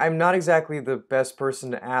again, I'm not exactly the best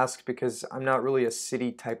person to ask because I'm not really a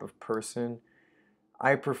city type of person.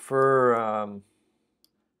 I prefer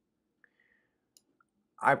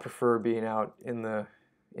I prefer being out in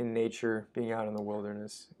nature, being out in the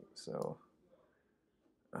wilderness. So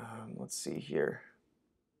let's see here.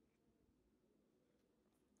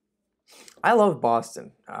 I love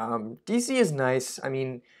Boston. DC is nice. I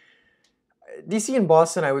mean, DC and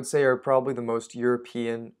Boston, I would say, are probably the most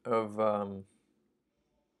European of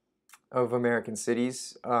American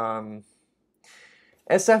cities. SF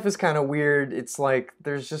is kind of weird. It's like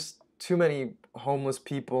there's just too many homeless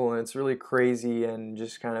people, and it's really crazy and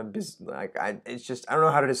just kind of like it's just I don't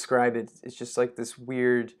know how to describe it. It's just like this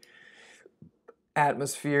weird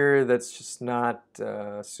atmosphere that's just not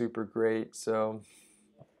super great. So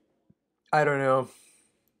I don't know.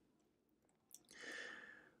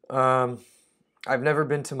 Um, I've never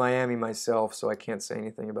been to Miami myself, so I can't say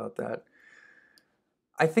anything about that.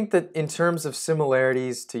 I think that in terms of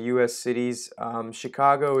similarities to U.S. cities,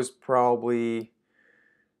 Chicago is probably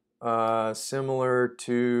similar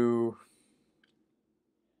to.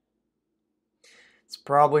 It's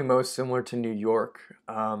probably most similar to New York.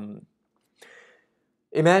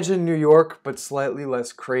 Imagine New York, but slightly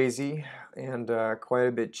less crazy and quite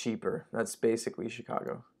a bit cheaper. That's basically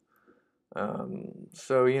Chicago.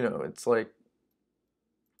 So it's like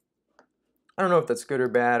I don't know if that's good or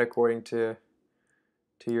bad according to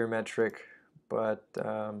your metric, but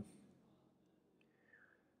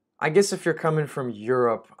I guess if you're coming from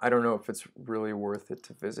Europe, I don't know if it's really worth it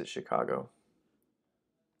to visit Chicago.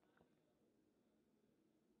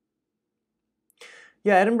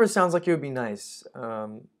 Yeah, Edinburgh sounds like it would be nice.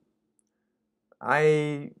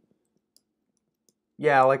 I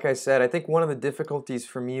Yeah, like I said, I think one of the difficulties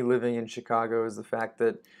for me living in Chicago is the fact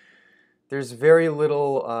that there's very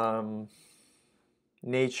little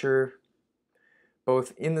nature,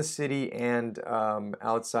 both in the city and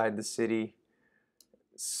outside the city.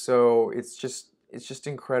 So it's just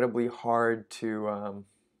incredibly hard to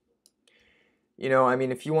I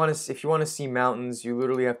mean, if you want to see mountains, you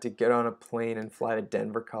literally have to get on a plane and fly to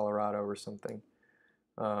Denver, Colorado, or something.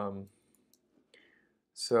 Um,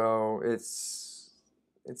 so it's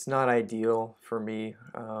not ideal for me.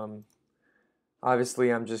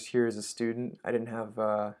 Obviously, I'm just here as a student. I didn't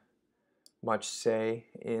have much say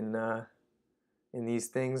in these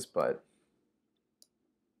things, but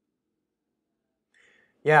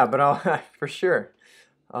yeah, but I'll for sure.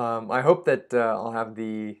 I hope that I'll have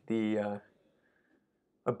the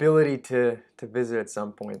ability to visit at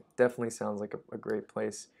some point. Definitely sounds like a great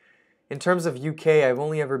place. In terms of UK, I've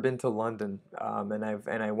only ever been to London,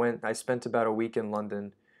 I spent about a week in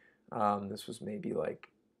London. This was maybe like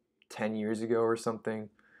 10 years ago or something,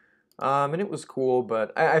 and it was cool.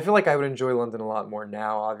 But I feel like I would enjoy London a lot more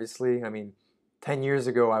now. Obviously, I mean, 10 years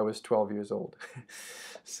ago I was 12 years old,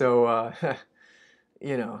 so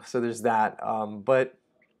so there's that. But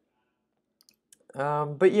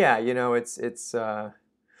yeah, it's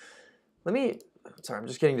let me. Sorry, I'm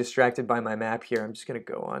just getting distracted by my map here. I'm just gonna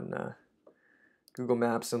go on Google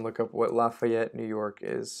Maps and look up what Lafayette, New York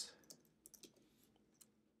is.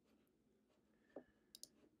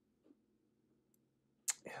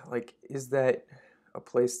 Like, is that a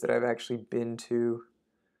place that I've actually been to?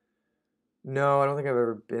 No, I don't think I've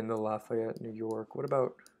ever been to Lafayette, New York. What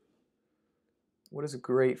is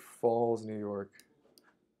Great Falls, New York?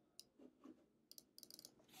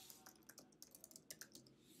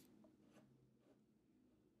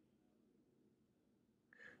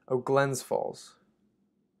 Oh, Glens Falls.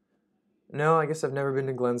 No, I guess I've never been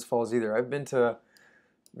to Glens Falls either. I've been to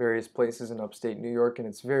various places in upstate New York, and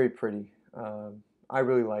it's very pretty. I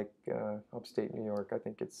really like upstate New York. I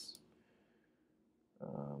think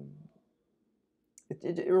um,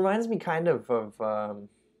 it reminds me kind of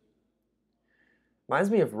reminds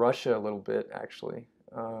me of Russia a little bit actually,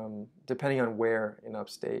 depending on where in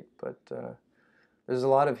upstate. But there's a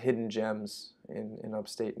lot of hidden gems in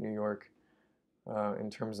upstate New York in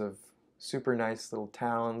terms of super nice little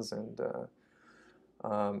towns and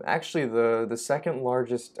actually the second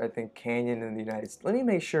largest I think canyon in the United States. Let me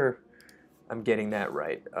make sure I'm getting that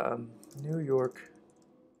right. New York.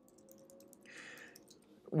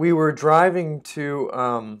 We were driving to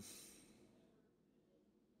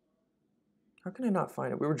how can I not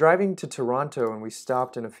find it? We were driving to Toronto and we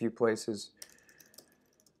stopped in a few places.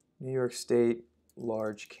 New York State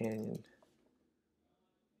Large Canyon.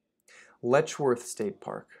 Letchworth State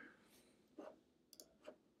Park.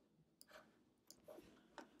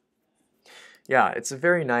 Yeah, it's a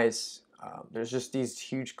very nice. There's just these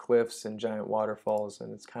huge cliffs and giant waterfalls,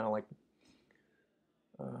 and it's kind of like,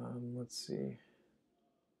 let's see.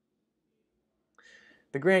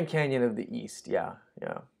 The Grand Canyon of the East, yeah,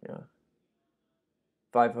 yeah, yeah.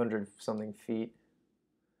 500 something feet.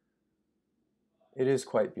 It is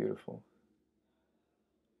quite beautiful.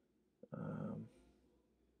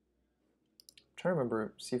 Trying to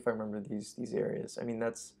remember, see if I remember these areas. I mean,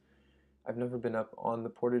 that's I've never been up on the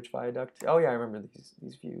Portage Viaduct. Oh yeah, I remember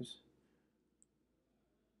these views.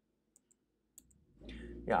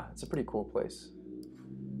 Yeah, it's a pretty cool place.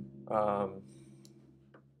 Um,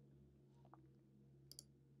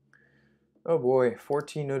 oh boy,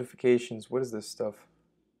 14 notifications. What is this stuff?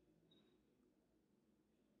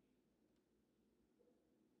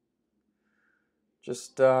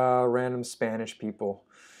 Just random Spanish people.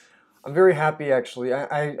 I'm very happy actually.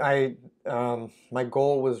 My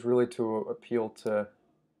goal was really to appeal to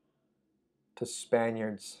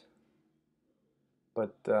Spaniards,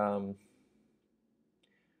 but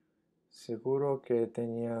seguro que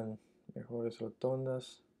tenían mejores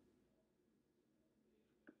rotondas.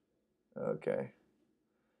 Okay.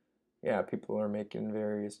 Yeah, people are making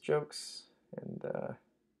various jokes and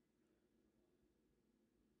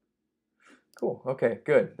cool. Okay,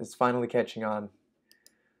 good. It's finally catching on.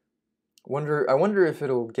 I wonder if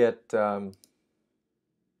it'll get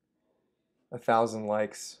 1,000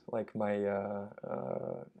 likes like my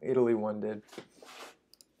Italy one did.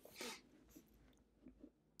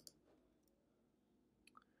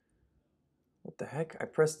 What the heck? I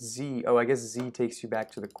pressed Z. Oh, I guess Z takes you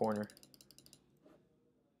back to the corner.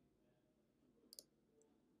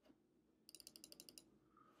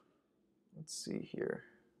 Let's see here.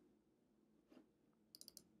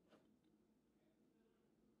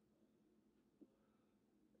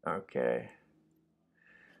 Okay.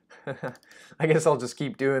 I guess I'll just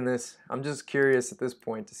keep doing this. I'm just curious at this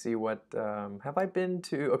point to see what have I been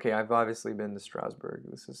to? Okay, I've obviously been to Strasbourg.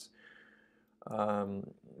 This is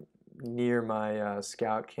near my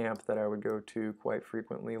scout camp that I would go to quite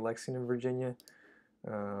frequently, Lexington, Virginia.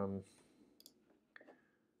 I'm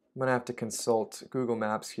gonna have to consult Google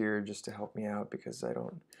Maps here just to help me out because I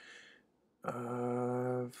don't.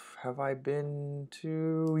 Have I been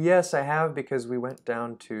to? Yes, I have because we went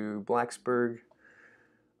down to Blacksburg.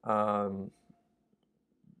 The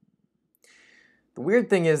weird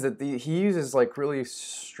thing is that he uses like really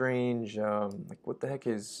strange, like what the heck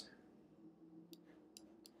is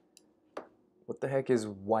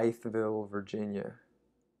Wytheville, Virginia?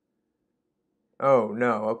 Oh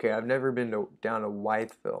no, okay, I've never been down to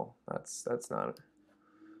Wytheville. That's not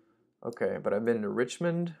okay, but I've been to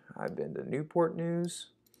Richmond. I've been to Newport News,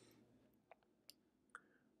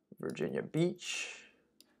 Virginia Beach,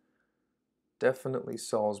 definitely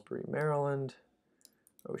Salisbury, Maryland,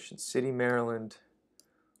 Ocean City, Maryland,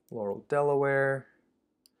 Laurel, Delaware,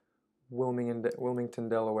 Wilmington,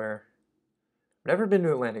 Delaware. Never been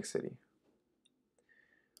to Atlantic City.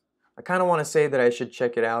 I kind of want to say that I should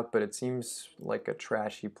check it out, but it seems like a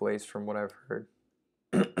trashy place from what I've heard.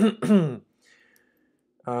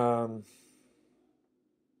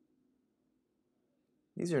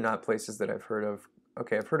 These are not places that I've heard of.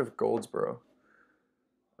 Okay, I've heard of Goldsboro.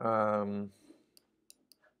 And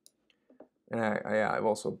I've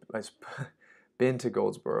also been to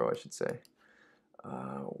Goldsboro, I should say.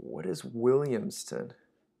 What is Williamston?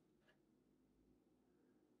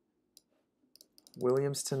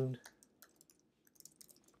 Williamston.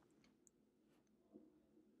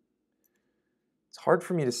 It's hard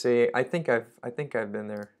for me to say. I think I've been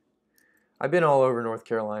there. I've been all over North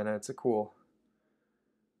Carolina.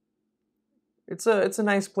 It's a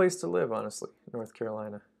nice place to live, honestly, North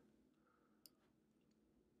Carolina.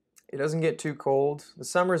 It doesn't get too cold. The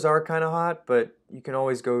summers are kind of hot, but you can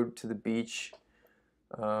always go to the beach.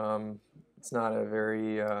 It's not a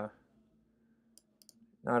very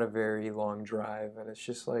long drive, and it's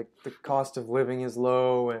just like the cost of living is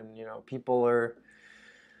low, and people are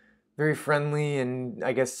very friendly. And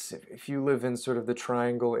I guess if you live in sort of the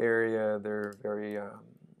Triangle area, they're very I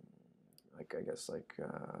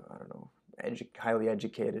don't know, highly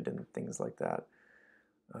educated and things like that.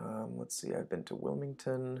 Let's see, I've been to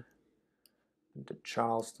Wilmington, been to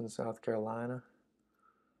Charleston, South Carolina.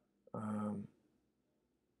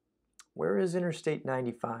 Where is Interstate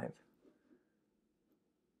 95?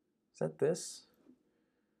 Is that this?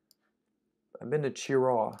 I've been to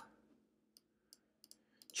Chiraw.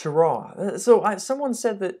 So someone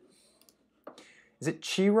said that, is it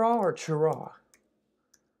Chiraw or Chiraw?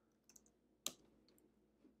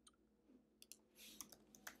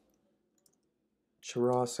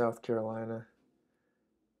 Chiraw, South Carolina.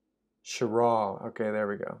 Chiraw. Okay, there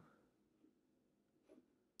we go.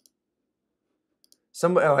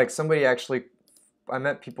 Somebody actually, I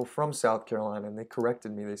met people from South Carolina and they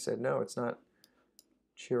corrected me. They said, no, it's not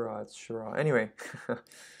Chira, it's Chira. Anyway, kind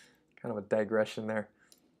of a digression there.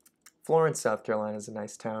 Florence, South Carolina is a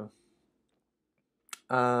nice town.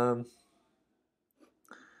 I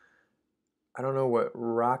don't know what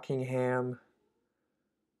Rockingham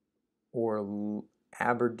or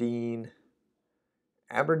Aberdeen.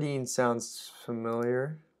 Aberdeen sounds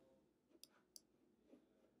familiar.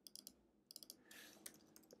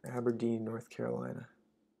 Aberdeen, North Carolina.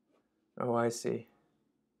 Oh, I see.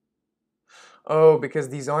 Oh, because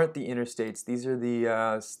these aren't the interstates. These are the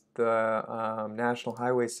national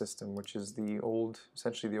highway system, which is the old,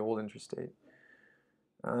 essentially the old interstate.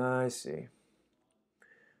 I see.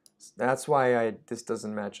 That's why this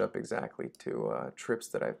doesn't match up exactly to trips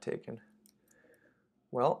that I've taken.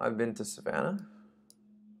 Well, I've been to Savannah.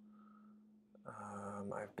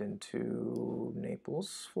 I've been to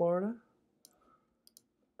Naples, Florida.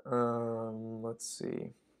 Let's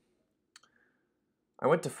see. I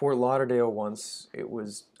went to Fort Lauderdale once. It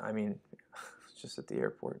was, I mean, just at the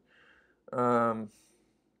airport. I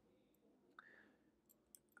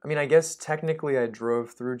mean, I guess technically I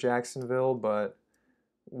drove through Jacksonville, but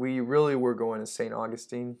we really were going to St.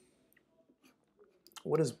 Augustine.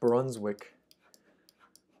 What is Brunswick?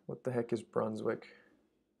 What the heck is Brunswick?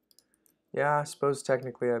 Yeah, I suppose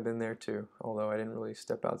technically I've been there too, although I didn't really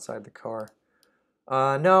step outside the car.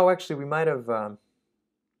 No, actually, we might have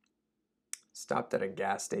stopped at a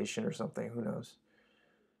gas station or something. Who knows?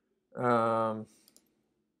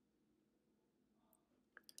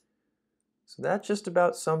 So that just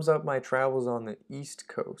about sums up my travels on the East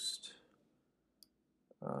Coast.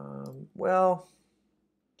 Well,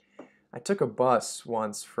 I took a bus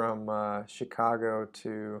once from Chicago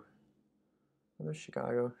to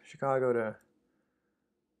Chicago to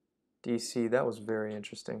DC. That was very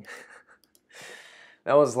interesting.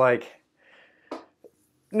 That was like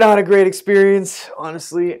not a great experience,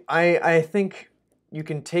 honestly. I think you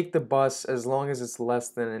can take the bus as long as it's less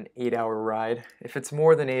than an 8-hour ride. If it's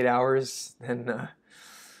more than 8 hours, then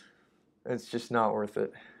it's just not worth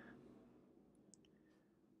it.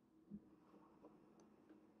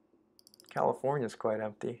 California's quite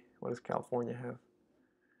empty. What does California have?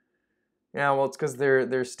 Yeah, well, it's because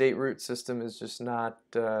their state route system is just not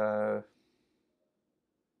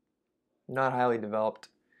highly developed.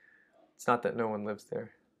 It's not that no one lives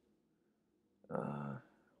there. I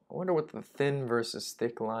wonder what the thin versus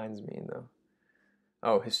thick lines mean, though.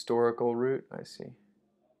 Oh, historical route? I see.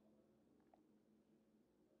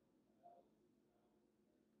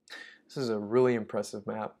 This is a really impressive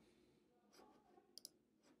map.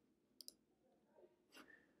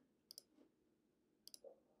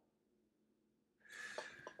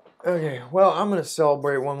 Okay, well, I'm going to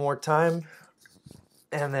celebrate one more time,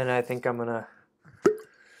 and then I think I'm going to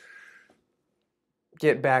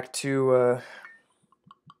get back to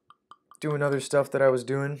doing other stuff that I was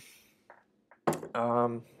doing.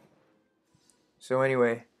 So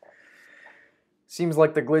anyway, seems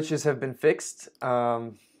like the glitches have been fixed.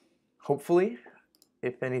 Hopefully,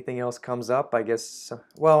 if anything else comes up, I guess.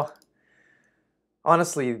 Well,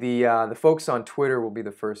 honestly, the folks on Twitter will be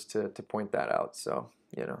the first to point that out. So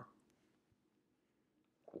you know.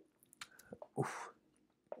 Oof.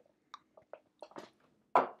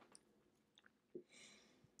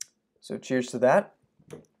 So cheers to that.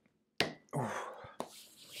 Oof.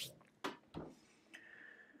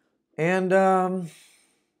 And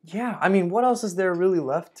yeah, I mean, what else is there really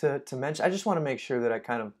left to mention? I just want to make sure that I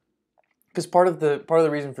kind of, because part of the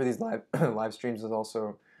reason for these live streams is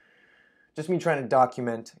also just me trying to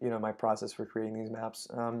document, my process for creating these maps.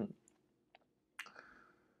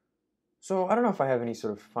 So I don't know if I have any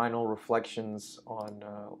sort of final reflections on.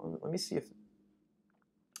 Let me see if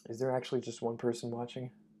is there actually just one person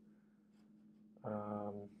watching.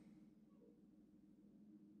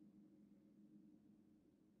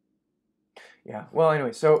 Yeah. Well,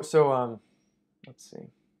 anyway, so let's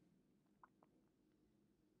see.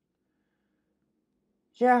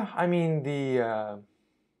 Yeah, I mean the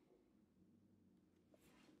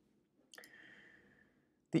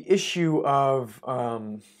issue of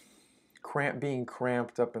being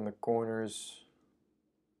cramped up in the corners.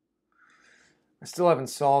 I still haven't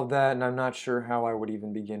solved that, and I'm not sure how I would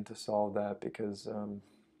even begin to solve that because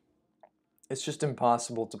it's just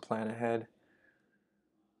impossible to plan ahead.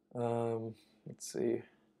 Let's see.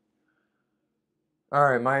 All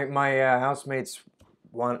right, my housemates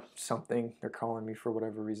want something. They're calling me for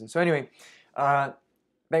whatever reason. So anyway,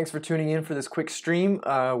 thanks for tuning in for this quick stream.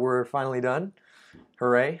 We're finally done.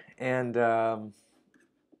 Hooray. And I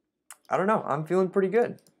don't know. I'm feeling pretty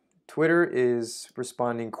good. Twitter is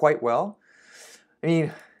responding quite well. I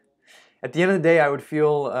mean, at the end of the day, I would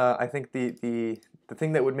feel, I think the the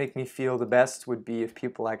thing that would make me feel the best would be if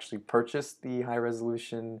people actually purchased the high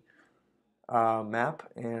resolution map,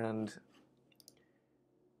 and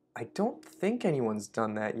I don't think anyone's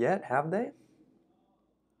done that yet, have they?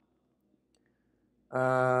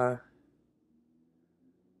 Oh,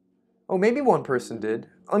 maybe one person did.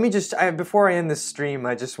 Let me just, before I end this stream,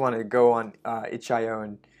 I just want to go on itch.io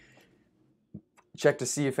and check to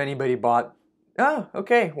see if anybody bought. Oh,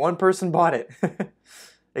 okay, one person bought it.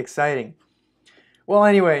 Exciting. Well,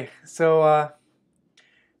 anyway, so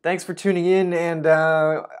thanks for tuning in, and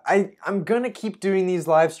I'm gonna keep doing these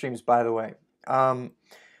live streams, by the way.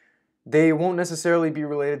 They won't necessarily be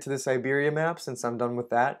related to this Iberia map since I'm done with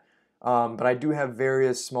that, but I do have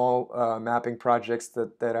various small mapping projects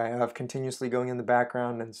that I have continuously going in the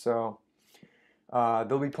background, and so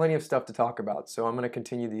there'll be plenty of stuff to talk about. So I'm gonna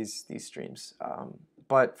continue these streams.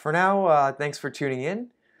 But for now, thanks for tuning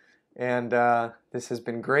in. And this has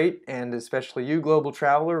been great, and especially you, Global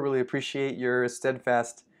Traveler, really appreciate your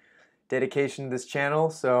steadfast dedication to this channel.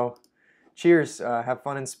 So cheers, have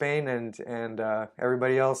fun in Spain, and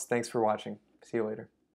everybody else, thanks for watching. See you later.